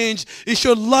heart changed? Is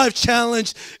your life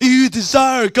challenged? Do you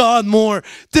desire God more?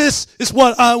 This is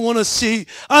what I want to see.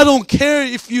 I don't care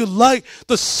if you like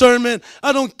the sermon.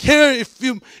 I don't care if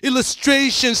your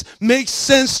illustrations make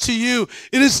sense to you.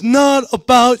 It is not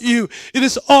about you. It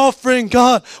is offering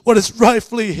God what is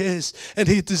rightfully His, and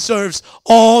He deserves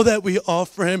all that we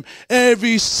offer Him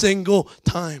every single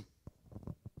time.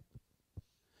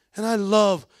 And I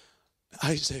love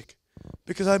Isaac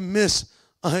because I miss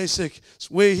Isaac's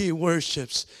way he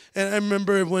worships. And I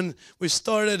remember when we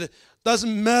started,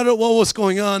 doesn't matter what was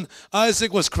going on,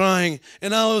 Isaac was crying,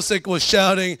 and Isaac was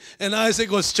shouting, and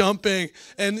Isaac was jumping.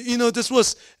 And this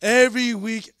was every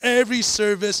week, every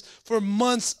service for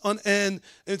months on end.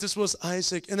 And this was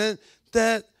Isaac. And then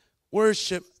that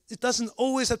worship, it doesn't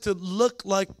always have to look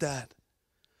like that.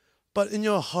 But in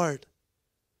your heart,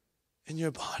 in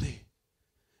your body,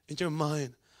 in your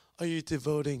mind, are you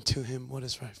devoting to Him what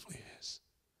is rightfully His?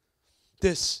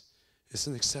 This is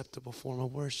an acceptable form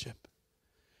of worship.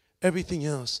 Everything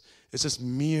else is just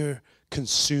mere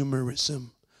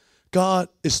consumerism. God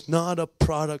is not a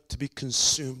product to be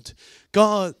consumed.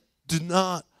 God do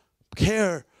not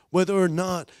care whether or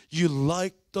not you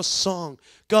like the song.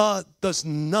 God does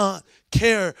not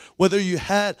care whether you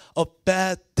had a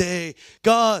bad day.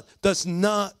 God does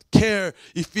not care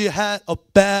if you had a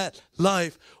bad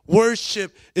life.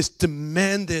 Worship is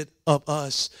demanded of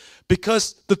us.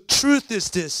 Because the truth is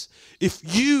this: if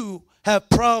you have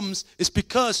problems, it's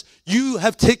because you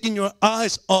have taken your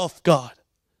eyes off God.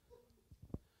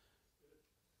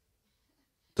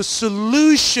 The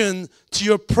solution to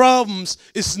your problems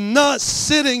is not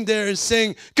sitting there and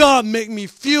saying, God, make me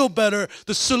feel better.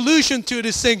 The solution to it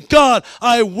is saying, God,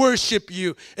 I worship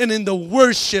you. And in the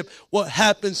worship, what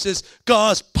happens is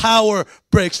God's power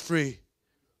breaks free.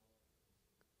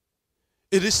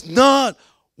 It is not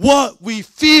what we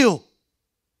feel.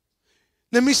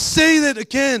 Let me say that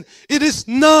again. It is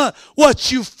not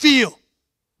what you feel.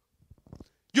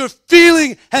 Your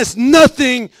feeling has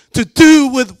nothing to do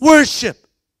with worship.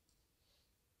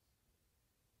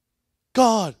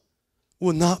 God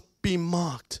will not be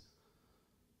mocked.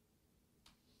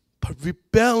 But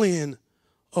rebellion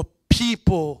of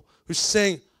people who are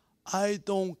saying, I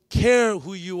don't care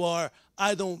who you are,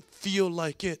 I don't feel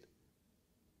like it.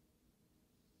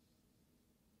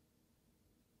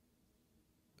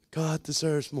 God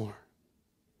deserves more.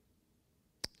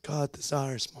 God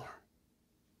desires more.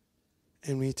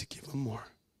 And we need to give Him more.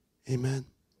 Amen.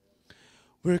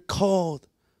 We're called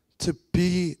to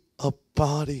be a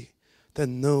body that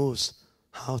knows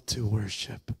how to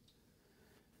worship.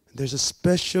 There's a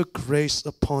special grace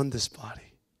upon this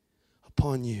body,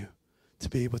 upon you, to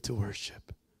be able to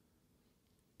worship.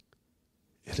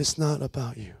 It is not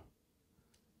about you.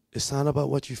 It's not about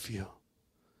what you feel.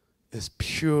 It's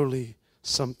purely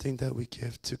something that we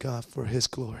give to God for His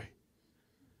glory.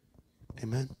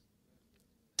 Amen.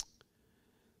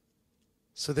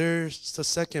 So there's the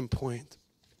second point.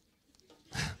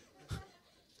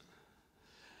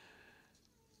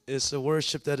 It's a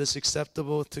worship that is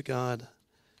acceptable to God.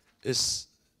 There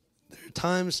are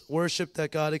times worship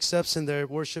that God accepts, and there are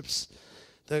worships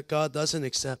that God doesn't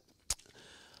accept.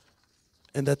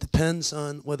 And that depends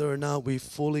on whether or not we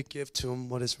fully give to Him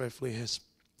what is rightfully His.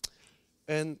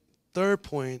 And third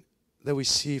point that we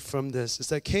see from this is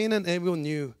that Cain and Abel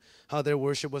knew how their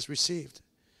worship was received.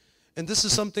 And this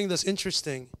is something that's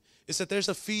interesting, is that there's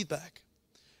a feedback.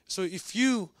 So if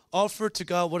you offer to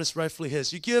God what is rightfully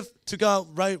His, you give to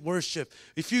God right worship.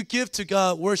 If you give to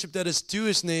God worship that is due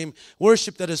His name,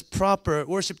 worship that is proper,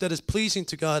 worship that is pleasing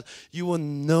to God, you will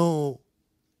know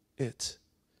it.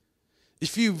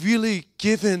 If you really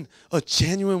given a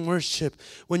genuine worship,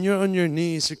 when you're on your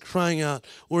knees, you're crying out,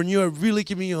 or when you are really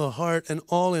giving your heart and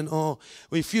all in all,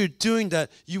 if you're doing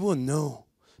that, you will know,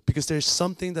 because there's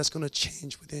something that's going to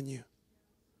change within you.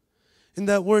 In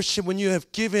that worship, when you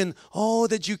have given all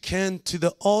that you can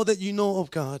to all that you know of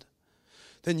God,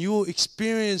 then you will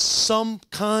experience some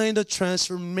kind of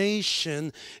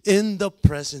transformation in the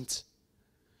present.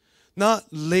 Not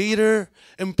later.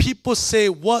 And people say,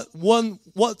 what's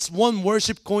one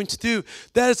worship going to do?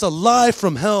 That is a lie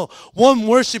from hell. One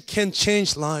worship can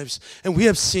change lives. And we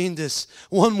have seen this.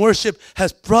 One worship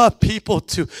has brought people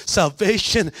to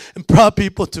salvation and brought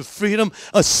people to freedom.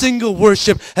 A single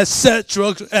worship has set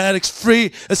drug addicts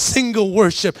free. A single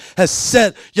worship has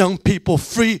set young people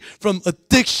free from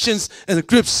addictions and the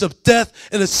grips of death.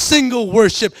 And a single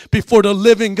worship before the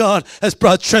living God has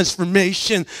brought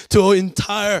transformation to an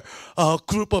entire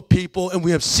group of people, and we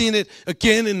have seen it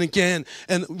again and again,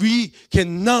 and we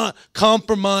cannot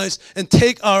compromise and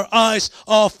take our eyes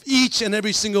off each and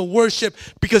every single worship,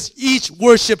 because each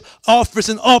worship offers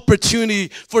an opportunity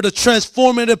for the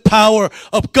transformative power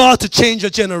of God to change a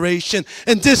generation.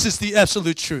 And this is the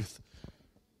absolute truth.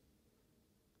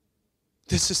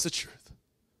 This is the truth.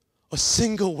 A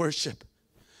single worship.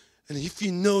 And if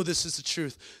you know this is the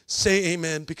truth, say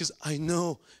amen, because I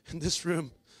know in this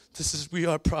room, we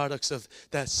are products of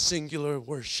that singular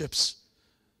worships.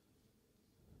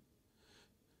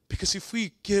 Because if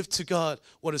we give to God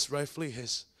what is rightfully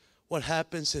His, what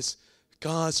happens is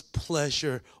God's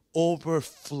pleasure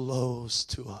overflows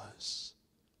to us.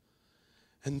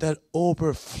 And that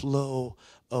overflow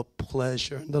of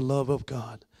pleasure and the love of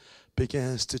God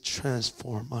begins to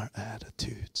transform our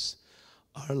attitudes,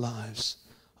 our lives,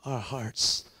 our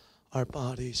hearts, our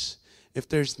bodies. If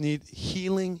there's need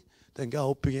healing, then God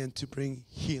will begin to bring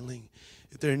healing.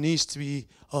 If there needs to be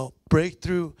a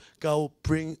breakthrough, God will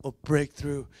bring a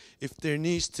breakthrough. If there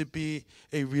needs to be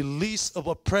a release of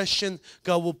oppression,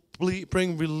 God will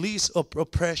bring release of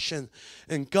oppression.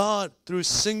 And God, through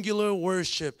singular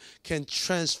worship, can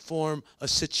transform a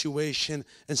situation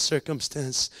and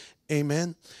circumstance.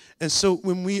 Amen. And so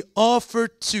when we offer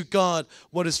to God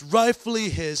what is rightfully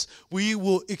His, we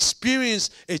will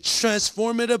experience a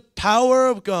transformative power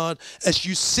of God as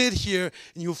you sit here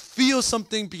and you feel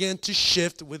something begin to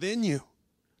shift within you.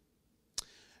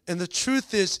 And the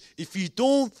truth is, if you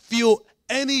don't feel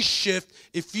any shift,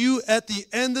 if you at the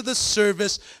end of the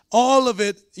service, all of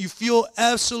it, you feel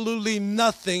absolutely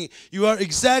nothing, you are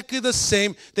exactly the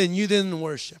same, then you didn't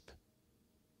worship.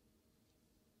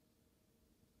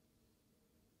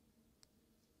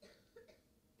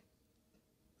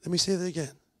 Let me say that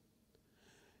again.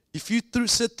 If you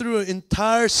sit through an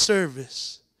entire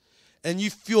service and you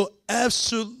feel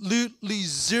absolutely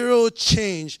zero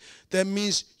change, that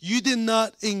means you did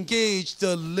not engage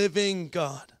the living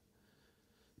God.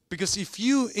 Because if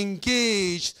you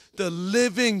engage the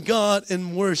living God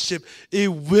in worship,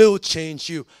 it will change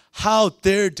you. How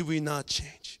dare do we not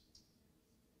change?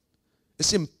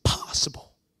 It's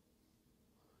impossible.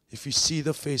 If you see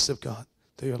the face of God,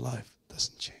 that your life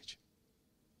doesn't change.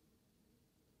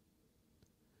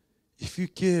 If you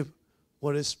give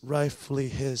what is rightfully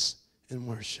His in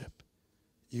worship,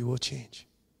 you will change.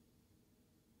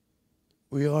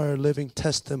 We are a living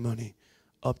testimony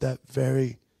of that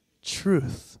very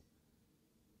truth.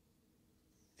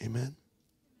 Amen.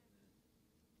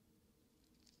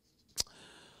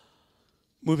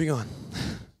 Moving on.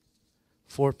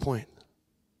 4th point.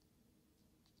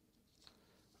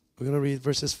 We're going to read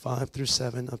verses 5 through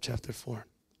 7 of chapter 4.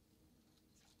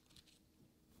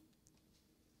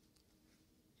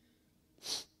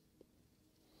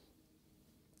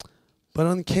 But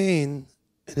on Cain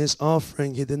and his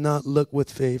offering he did not look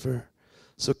with favor.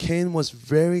 So Cain was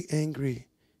very angry,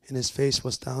 and his face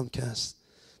was downcast.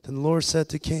 Then the Lord said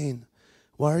to Cain,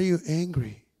 "Why are you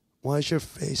angry? Why is your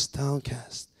face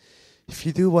downcast? If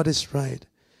you do what is right,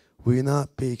 will you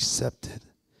not be accepted?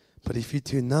 But if you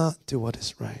do not do what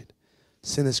is right,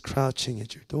 sin is crouching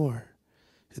at your door.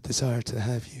 It desires to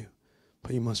have you,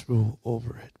 but you must rule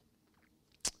over it."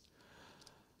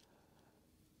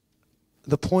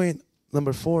 The point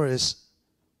number 4 is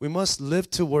we must live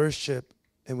to worship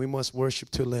and we must worship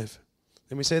to live.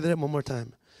 Let me say that one more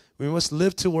time. We must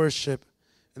live to worship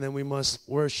and then we must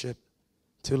worship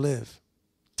to live.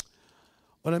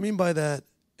 What I mean by that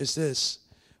is this.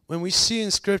 When we see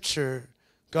in Scripture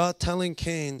God telling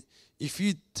Cain, if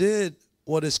you did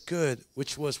what is good,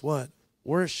 which was what?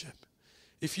 Worship.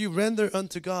 If you render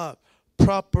unto God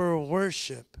proper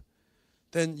worship,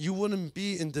 then you wouldn't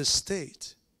be in this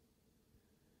state.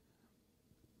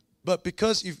 But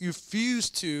because if you refuse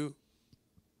to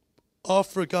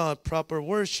offer God proper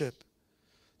worship,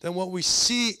 then what we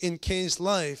see in Cain's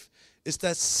life is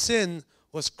that sin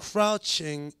was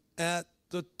crouching at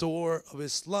the door of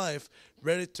his life,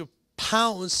 ready to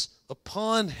pounce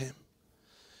upon him.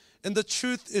 And the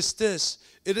truth is this: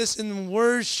 it is in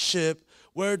worship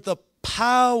where the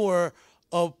power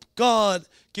of God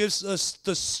gives us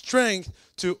the strength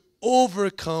to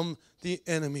overcome the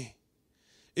enemy.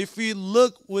 If we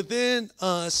look within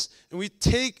us and we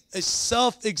take a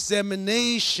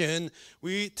self-examination,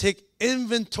 we take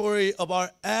inventory of our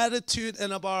attitude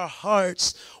and of our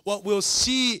hearts, what we'll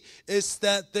see is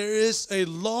that there is a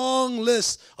long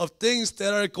list of things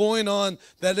that are going on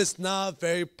that is not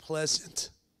very pleasant.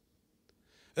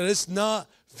 That is not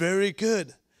very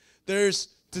good. There's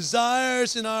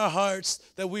desires in our hearts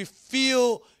that we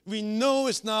know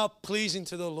is not pleasing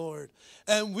to the Lord.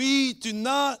 And we do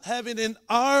not have it in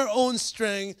our own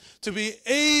strength to be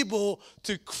able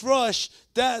to crush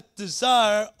that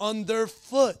desire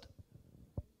underfoot.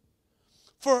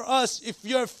 For us, if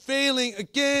you're failing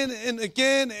again and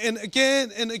again and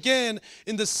again and again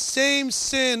in the same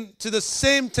sin, to the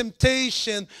same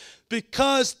temptation,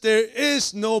 because there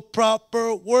is no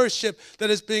proper worship that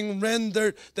is being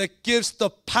rendered that gives the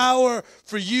power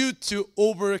for you to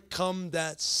overcome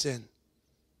that sin.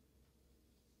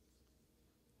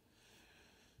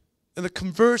 And the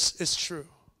converse is true.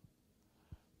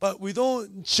 But we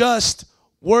don't just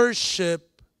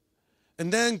worship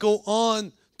and then go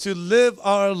on to live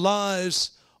our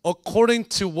lives according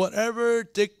to whatever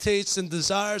dictates and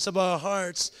desires of our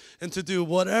hearts and to do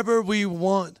whatever we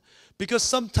want. Because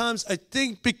sometimes I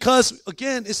think because,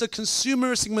 again, it's a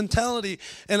consumeristic mentality,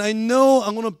 and I know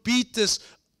I'm going to beat this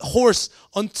horse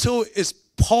until it's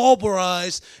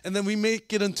pulverized, and then we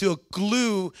make it into a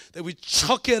glue that we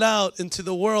chuck it out into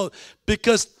the world,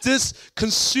 because this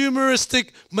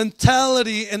consumeristic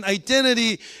mentality and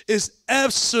identity is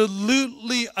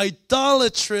absolutely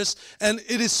idolatrous, and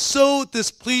it is so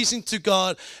displeasing to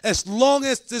God. As long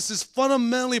as this is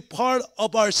fundamentally part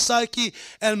of our psyche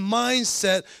and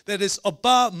mindset that is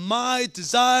about my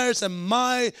desires and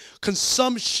my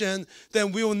consumption,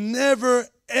 then we will never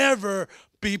ever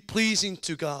be pleasing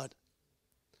to God.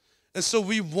 And so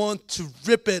we want to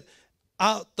rip it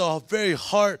out the very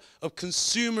heart of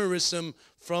consumerism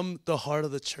from the heart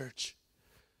of the church.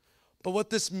 But what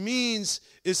this means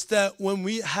is that when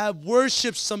we have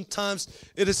worship, sometimes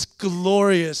it is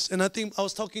glorious. And I think I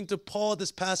was talking to Paul this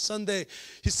past Sunday.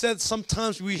 He said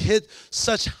sometimes we hit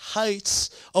such heights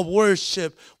of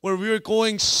worship where we were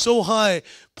going so high.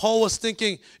 Paul was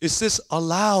thinking, is this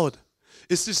allowed?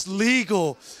 Is this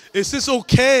legal? Is this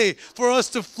okay for us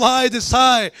to fly this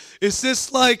high? Is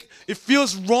this like, it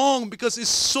feels wrong because it's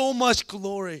so much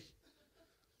glory.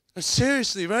 And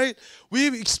seriously, right?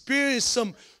 We've experienced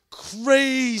some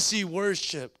crazy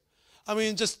worship. I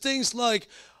mean, just things like,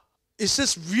 is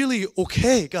this really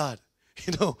okay, God?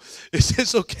 You know, is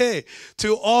this okay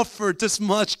to offer this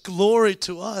much glory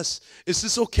to us? Is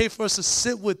this okay for us to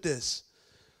sit with this?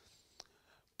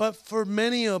 But for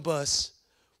many of us,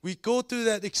 we go through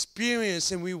that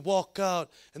experience and we walk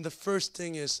out, and the first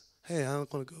thing is, hey, I'm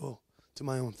going to go do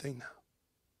my own thing now.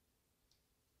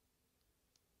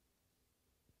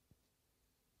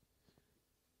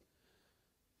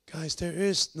 Guys, there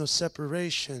is no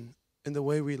separation in the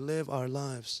way we live our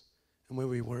lives and where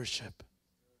we worship.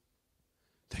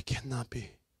 There cannot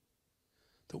be.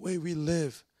 The way we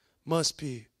live must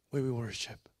be where we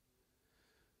worship.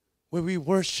 Where we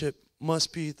worship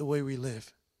must be the way we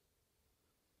live.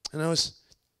 And I was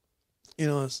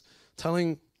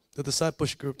telling the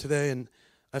discipleship group today, and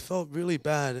I felt really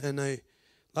bad. And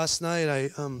last night I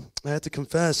had to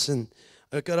confess, and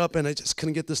I got up and I just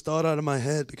couldn't get this thought out of my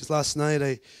head, because last night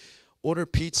I ordered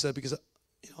pizza because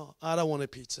Ada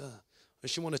wanted pizza.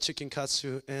 She wanted chicken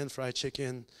katsu and fried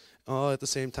chicken all at the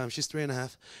same time. She's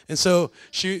 3.5. And so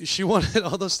she wanted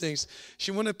all those things.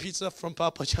 She wanted pizza from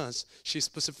Papa John's. She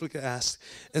specifically asked.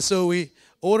 And so we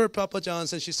ordered Papa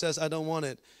John's, and she says, I don't want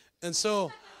it. And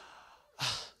so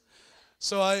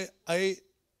I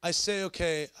say,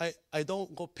 okay, I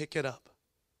don't go pick it up,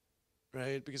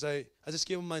 right? Because I just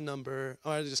gave him my number,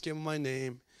 or I just gave him my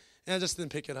name, and I just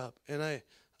didn't pick it up. And I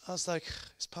was like,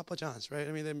 it's Papa John's, right?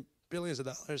 I mean, they're billions of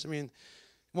dollars. I mean,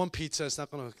 one pizza is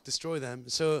not going to destroy them.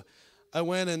 So I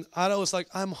went, and Ada was like,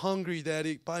 I'm hungry,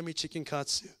 Daddy. Buy me chicken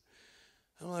katsu.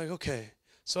 I'm like, okay.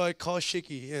 So I called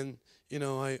Shiki, and,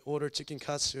 I ordered chicken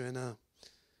katsu, and I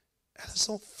just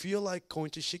don't feel like going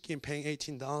to Shiki and paying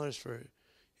 $18 for,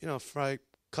 a fried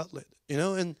cutlet,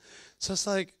 And so it's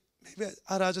like, maybe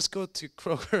I'll just go to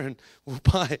Kroger and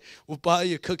we'll buy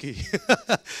you a cookie,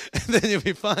 and then you'll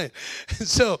be fine. And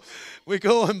so we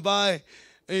go and buy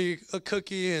a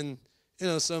cookie and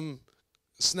some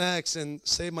snacks and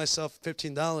save myself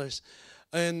 $15.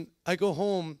 And I go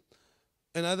home,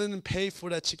 and I didn't pay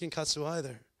for that chicken katsu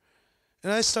either.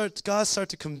 And God started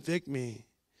to convict me.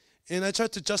 And I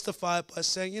tried to justify it by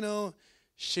saying,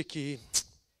 Shiki.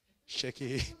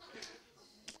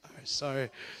 Sorry.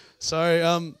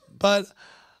 But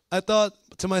I thought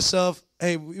to myself,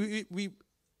 hey, we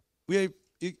have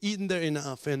eaten there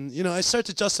enough. And, I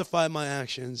started to justify my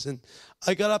actions. And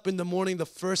I got up in the morning. The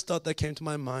first thought that came to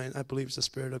my mind, I believe, is the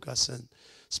Spirit of God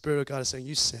is saying,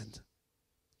 you sinned.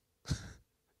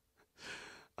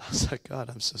 I was like, God,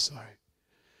 I'm so sorry.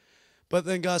 But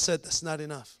then God said, that's not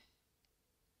enough.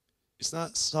 It's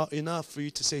not enough for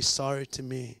you to say sorry to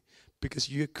me because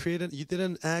you did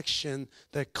an action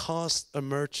that cost a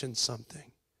merchant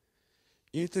something.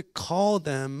 You need to call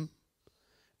them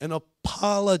and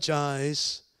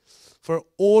apologize for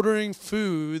ordering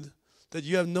food that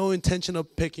you have no intention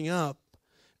of picking up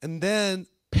and then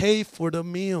pay for the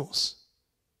meals.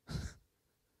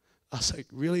 I was like,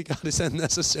 really, God, is that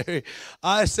necessary?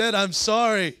 I said, I'm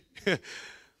sorry.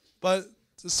 But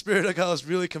the Spirit of God was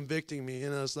really convicting me.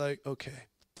 And I was like, okay,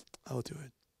 I'll do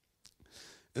it.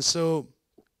 And so,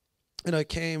 I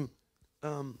came,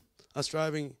 I was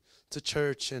driving to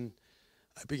church and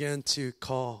I began to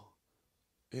call,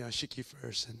 Shiki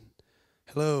first. And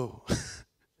hello.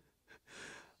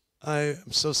 I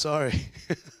am so sorry.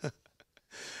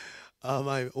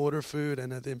 I ordered food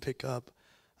and I didn't pick up.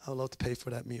 I would love to pay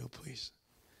for that meal, please.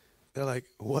 They're like,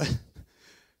 what?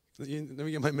 Let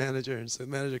me get my manager. And so the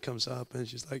manager comes up and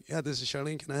she's like, yeah, this is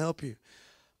Charlene. Can I help you?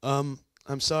 I'm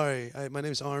sorry. My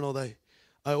name is Arnold.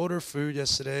 I ordered food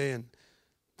yesterday and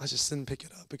I just didn't pick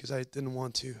it up because I didn't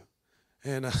want to.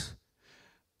 And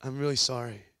I'm really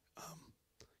sorry.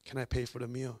 Can I pay for the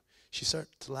meal? She started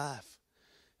to laugh.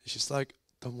 And she's like,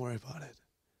 don't worry about it.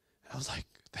 And I was like,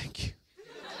 thank you.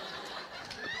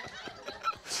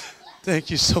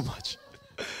 Thank you so much.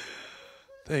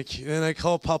 Thank you. And I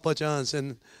called Papa John's,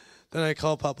 and then I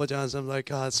called Papa John's. I'm like,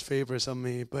 God's favors on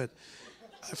me. But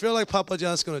I feel like Papa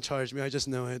John's going to charge me. I just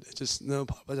know it. I just know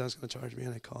Papa John's going to charge me,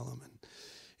 and I call him.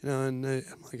 And, I'm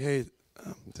like, hey,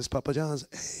 this is Papa John's.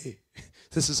 Hey,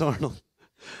 this is Arnold.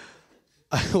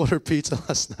 I ordered pizza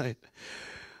last night.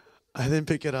 I didn't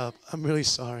pick it up. I'm really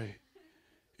sorry.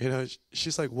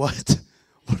 She's like, what?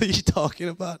 What are you talking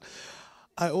about?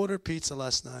 I ordered pizza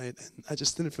last night, and I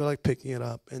just didn't feel like picking it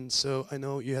up. And so I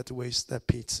know you had to waste that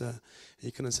pizza, and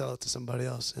you couldn't sell it to somebody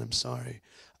else, and I'm sorry.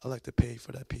 I'd like to pay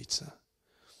for that pizza.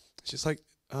 She's like,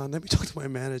 let me talk to my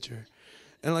manager.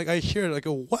 And, I hear it,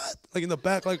 a what? In the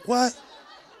back, what?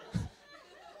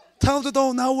 Tell them to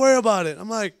don't not worry about it. I'm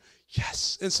like,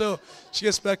 yes. And so she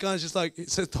gets back on. She's like, he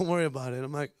says, don't worry about it.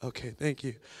 I'm like, okay, thank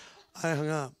you. I hung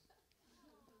up.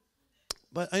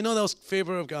 But I know that was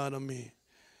favor of God on me.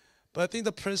 But I think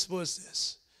the principle is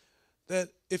this, that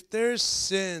if there's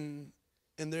sin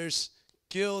and there's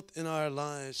guilt in our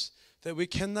lives, that we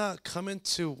cannot come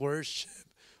into worship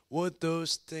with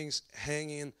those things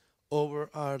hanging over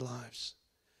our lives.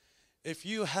 If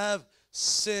you have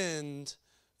sinned,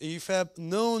 if you have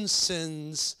known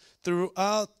sins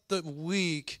throughout the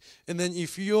week, and then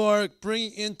if you are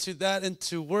bringing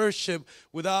into worship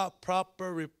without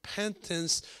proper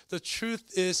repentance, the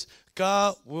truth is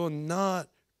God will not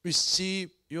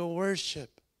receive your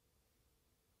worship.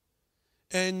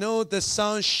 And I know that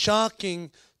sounds shocking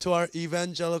to our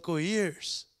evangelical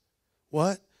ears.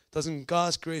 What? Doesn't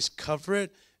God's grace cover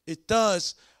it? It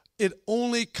does. It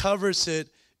only covers it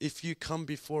if you come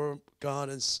before God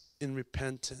in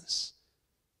repentance.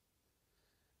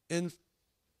 In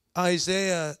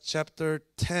Isaiah chapter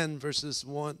 10, verses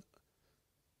 1,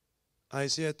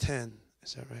 Isaiah 10,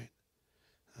 is that right?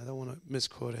 I don't want to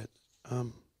misquote it. I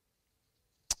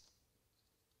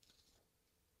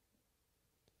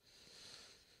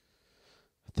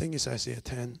think it's Isaiah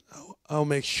 10. I'll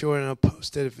make sure and I'll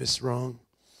post it if it's wrong.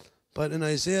 But in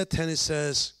Isaiah 10 it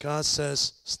says, God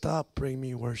says, stop bringing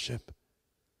me worship.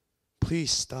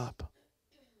 Please stop.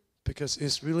 Because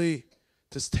it's really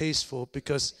distasteful,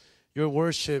 because your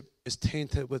worship is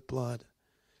tainted with blood.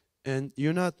 And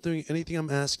you're not doing anything I'm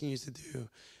asking you to do.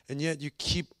 And yet you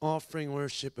keep offering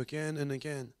worship again and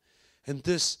again. And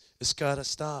this has got to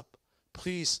stop.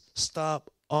 Please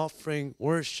stop offering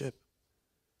worship,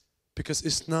 because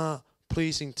it's not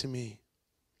pleasing to me.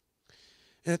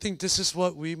 And I think this is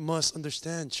what we must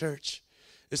understand, church,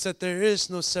 is that there is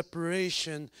no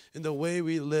separation in the way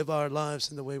we live our lives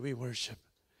and the way we worship.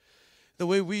 The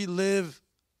way we live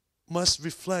must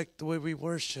reflect the way we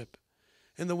worship.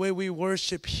 And the way we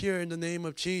worship here in the name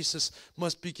of Jesus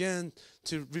must begin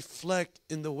to reflect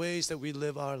in the ways that we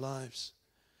live our lives.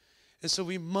 And so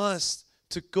we must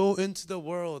to go into the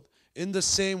world in the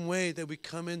same way that we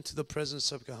come into the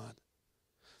presence of God.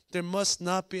 There must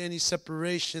not be any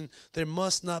separation. There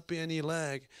must not be any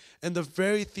lag. And the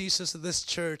very thesis of this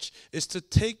church is to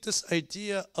take this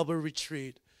idea of a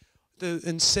retreat,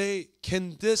 and say,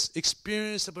 can this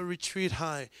experience of a retreat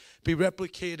high be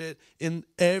replicated in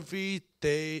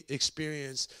everyday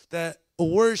experience? That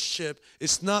worship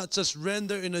is not just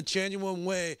rendered in a genuine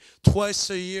way twice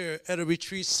a year at a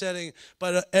retreat setting,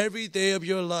 but every day of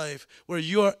your life where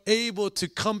you are able to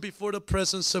come before the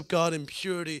presence of God in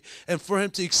purity, and for Him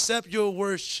to accept your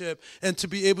worship and to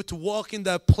be able to walk in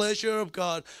that pleasure of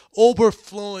God,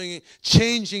 overflowing,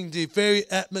 changing the very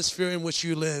atmosphere in which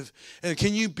you live. And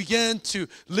can you begin to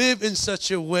live in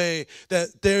such a way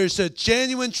that there's a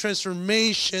genuine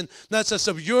transformation, not just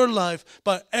of your life,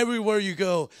 but everywhere you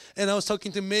go. And I was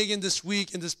talking to Megan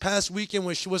this past weekend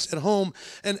when she was at home,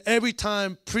 and every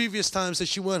time, previous times that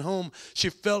she went home, she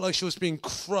felt like she was being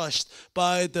crushed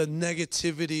by the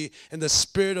negativity and the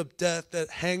spirit of death that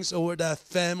hangs over that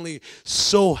family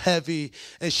so heavy.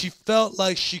 And she felt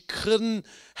like she couldn't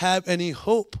have any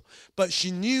hope, but she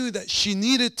knew that she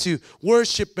needed to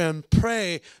worship and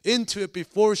pray into it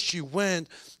before she went.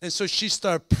 And so she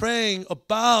started praying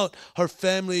about her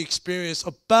family experience,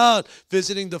 about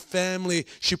visiting the family.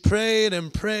 She prayed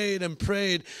and prayed and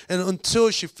prayed, and until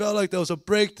she felt like there was a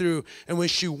breakthrough. And when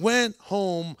she went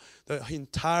home, the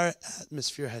entire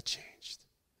atmosphere had changed.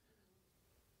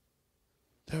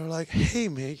 They were like, "Hey,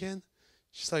 Megan."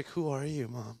 She's like, "Who are you,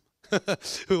 Mom?"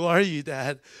 "Who are you,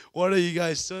 Dad? What are you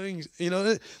guys doing?"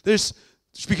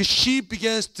 Because she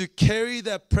begins to carry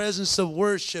that presence of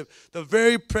worship, the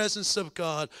very presence of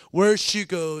God, where she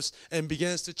goes, and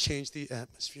begins to change the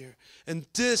atmosphere. And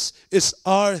this is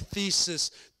our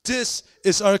thesis. This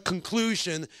is our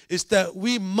conclusion, is that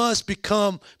we must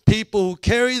become people who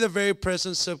carry the very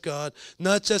presence of God,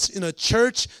 not just in a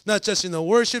church, not just in a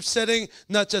worship setting,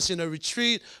 not just in a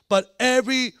retreat, but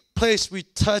every place we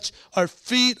touch our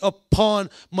feet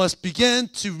upon must begin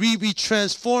to be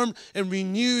transformed and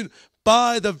renewed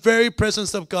by the very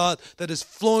presence of God that is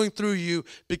flowing through you,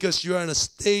 because you are in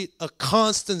a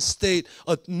constant state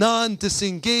of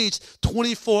non-disengaged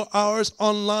 24 hours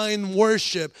online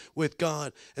worship with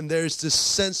God. And there's this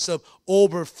sense of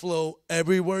overflow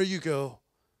everywhere you go.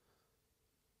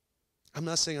 I'm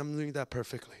not saying I'm doing that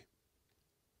perfectly,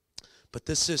 but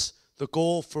this is the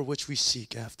goal for which we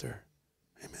seek after.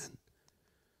 Amen.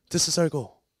 This is our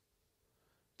goal.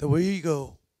 That where you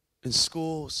go, in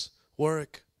schools,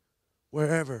 work,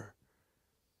 wherever,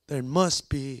 there must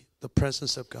be the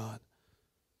presence of God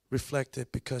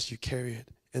reflected because you carry it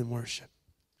in worship.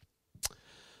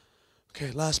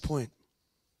 Okay, last point.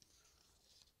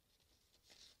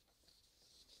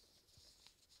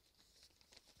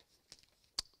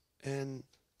 And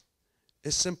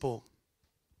it's simple,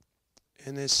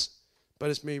 but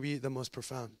it's maybe the most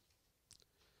profound.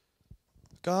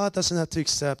 God doesn't have to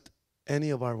accept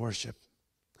any of our worship,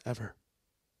 ever.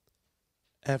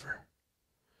 Ever.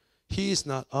 He is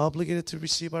not obligated to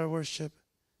receive our worship.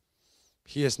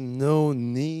 He has no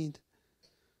need.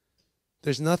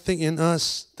 There's nothing in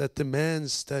us that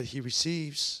demands that He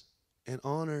receives and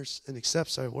honors and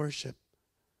accepts our worship.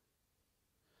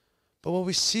 But what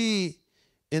we see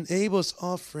in Abel's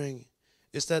offering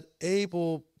is that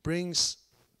Abel brings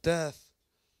death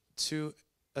to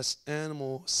an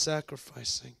animal,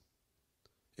 sacrificing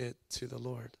it to the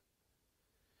Lord.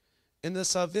 In the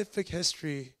salvific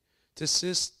history, this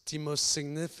is the most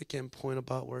significant point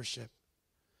about worship.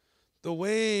 The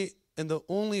way and the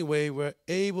only way we're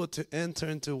able to enter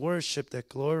into worship that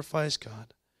glorifies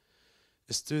God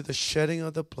is through the shedding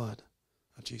of the blood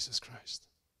of Jesus Christ.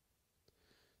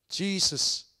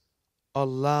 Jesus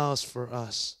allows for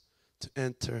us to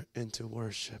enter into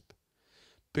worship,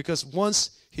 because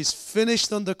once He's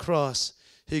finished on the cross,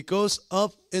 He goes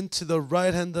up into the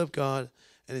right hand of God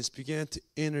and He's began to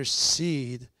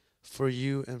intercede for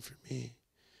you and for me.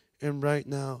 And right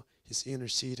now, He's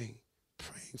interceding,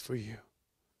 praying for you.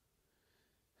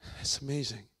 It's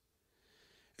amazing.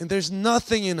 And there's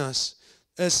nothing in us,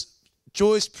 as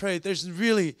Joyce prayed, there's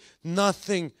really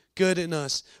nothing good in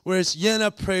us. Whereas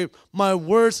Yenna prayed, my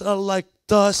words are like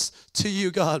dust to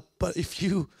you, God, but if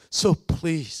you so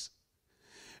please.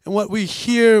 And what we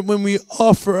hear when we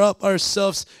offer up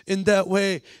ourselves in that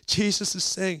way, Jesus is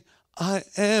saying, I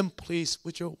am pleased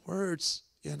with your words,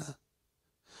 Yenna.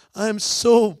 I am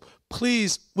so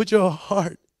pleased with your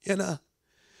heart, Yenna.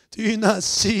 Do you not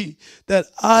see that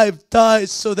I've died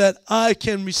so that I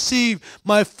can receive,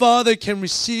 my Father can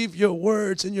receive your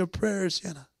words and your prayers,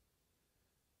 Yenna?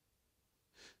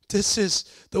 this is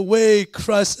the way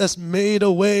Christ has made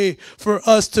a way for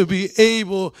us to be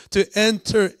able to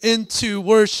enter into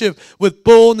worship with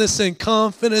boldness and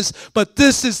confidence. But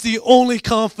this is the only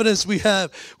confidence we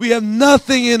have. We have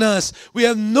nothing in us. We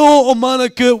have no amount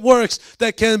of good works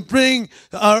that can bring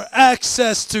our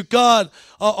access to God,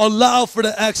 allow for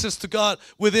the access to God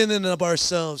within and of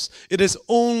ourselves. It is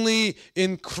only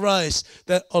in Christ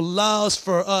that allows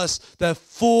for us that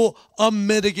full,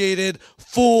 unmitigated,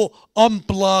 full,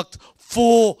 unblocked,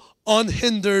 full,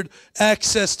 unhindered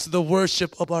access to the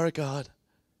worship of our God.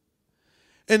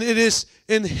 And it is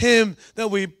in Him that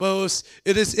we boast.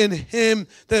 It is in Him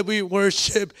that we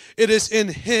worship. It is in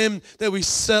Him that we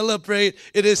celebrate.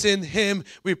 It is in Him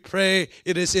we pray.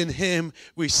 It is in Him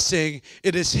we sing.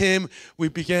 It is Him we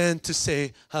began to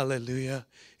say hallelujah.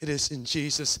 It is in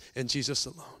Jesus and Jesus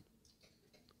alone.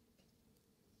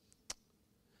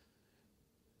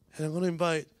 And I'm going to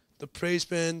invite the praise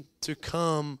band to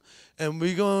come, and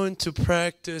we're going to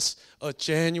practice a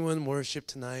genuine worship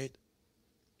tonight.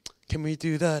 Can we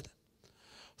do that?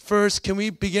 First, can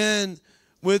we begin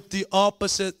with the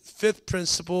opposite fifth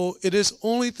principle? It is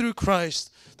only through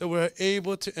Christ that we're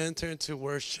able to enter into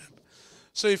worship.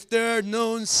 So if there are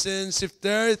known sins, if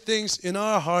there are things in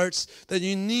our hearts that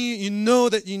you know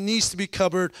that you needs to be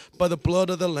covered by the blood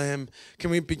of the Lamb,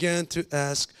 can we begin to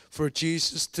ask for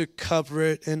Jesus to cover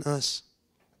it in us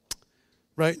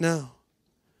right now?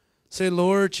 Say,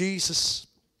 Lord Jesus,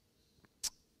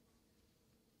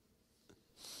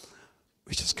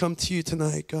 we just come to you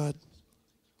tonight, God.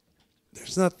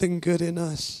 There's nothing good in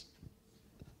us.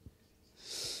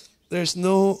 There's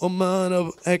no amount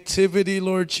of activity,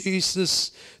 Lord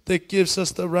Jesus, that gives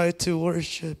us the right to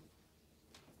worship.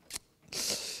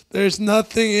 There's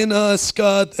nothing in us,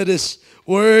 God, that is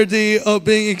worthy of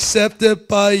being accepted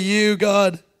by you,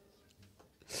 God.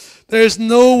 There's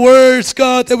no words,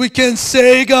 God, that we can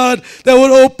say, God, that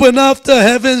would open up the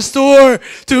heaven's door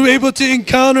to be able to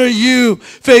encounter you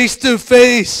face to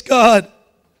face, God.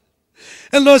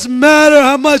 And no matter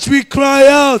how much we cry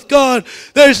out, God,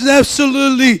 there's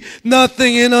absolutely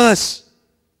nothing in us.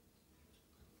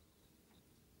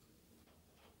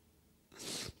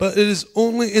 But it is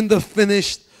only in the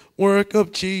finished work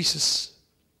of Jesus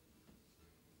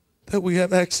that we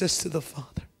have access to the Father.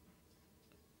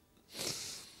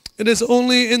 It is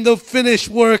only in the finished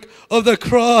work of the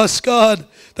cross, God,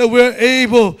 that we're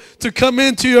able to come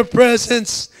into your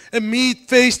presence and meet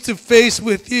face to face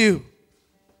with you.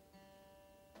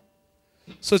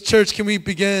 So church, can we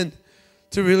begin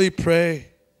to really pray?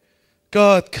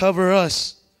 God, cover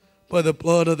us by the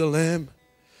blood of the Lamb.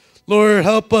 Lord,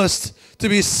 help us to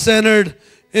be centered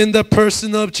in the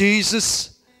person of Jesus.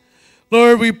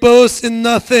 Lord, we boast in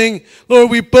nothing. Lord,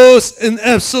 we boast in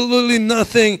absolutely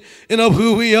nothing in of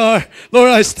who we are.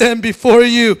 Lord, I stand before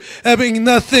you having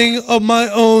nothing of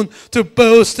my own to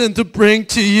boast and to bring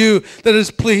to you that is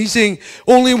pleasing.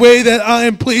 Only way that I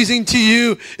am pleasing to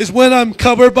you is when I'm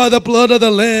covered by the blood of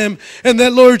the Lamb. And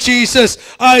that, Lord Jesus,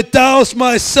 I douse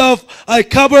myself, I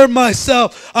cover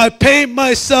myself, I paint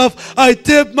myself, I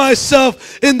dip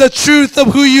myself in the truth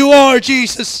of who you are,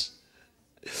 Jesus.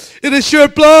 It is your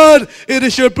blood, it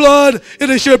is your blood, it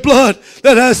is your blood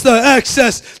that has the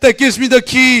access, that gives me the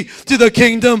key to the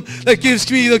kingdom, that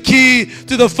gives me the key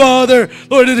to the Father.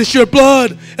 Lord, it is your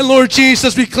blood. And Lord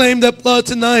Jesus, we claim that blood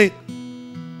tonight.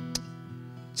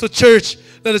 So church,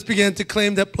 let us begin to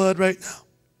claim that blood right now.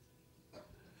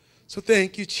 So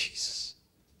thank you, Jesus.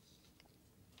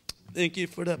 Thank you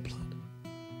for that blood.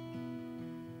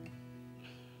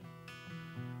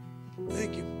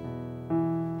 Thank you.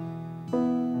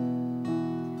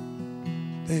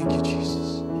 Thank you,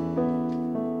 Jesus.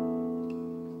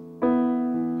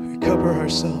 We cover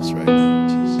ourselves right now,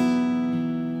 Jesus,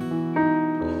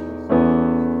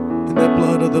 in the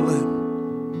blood of the Lamb.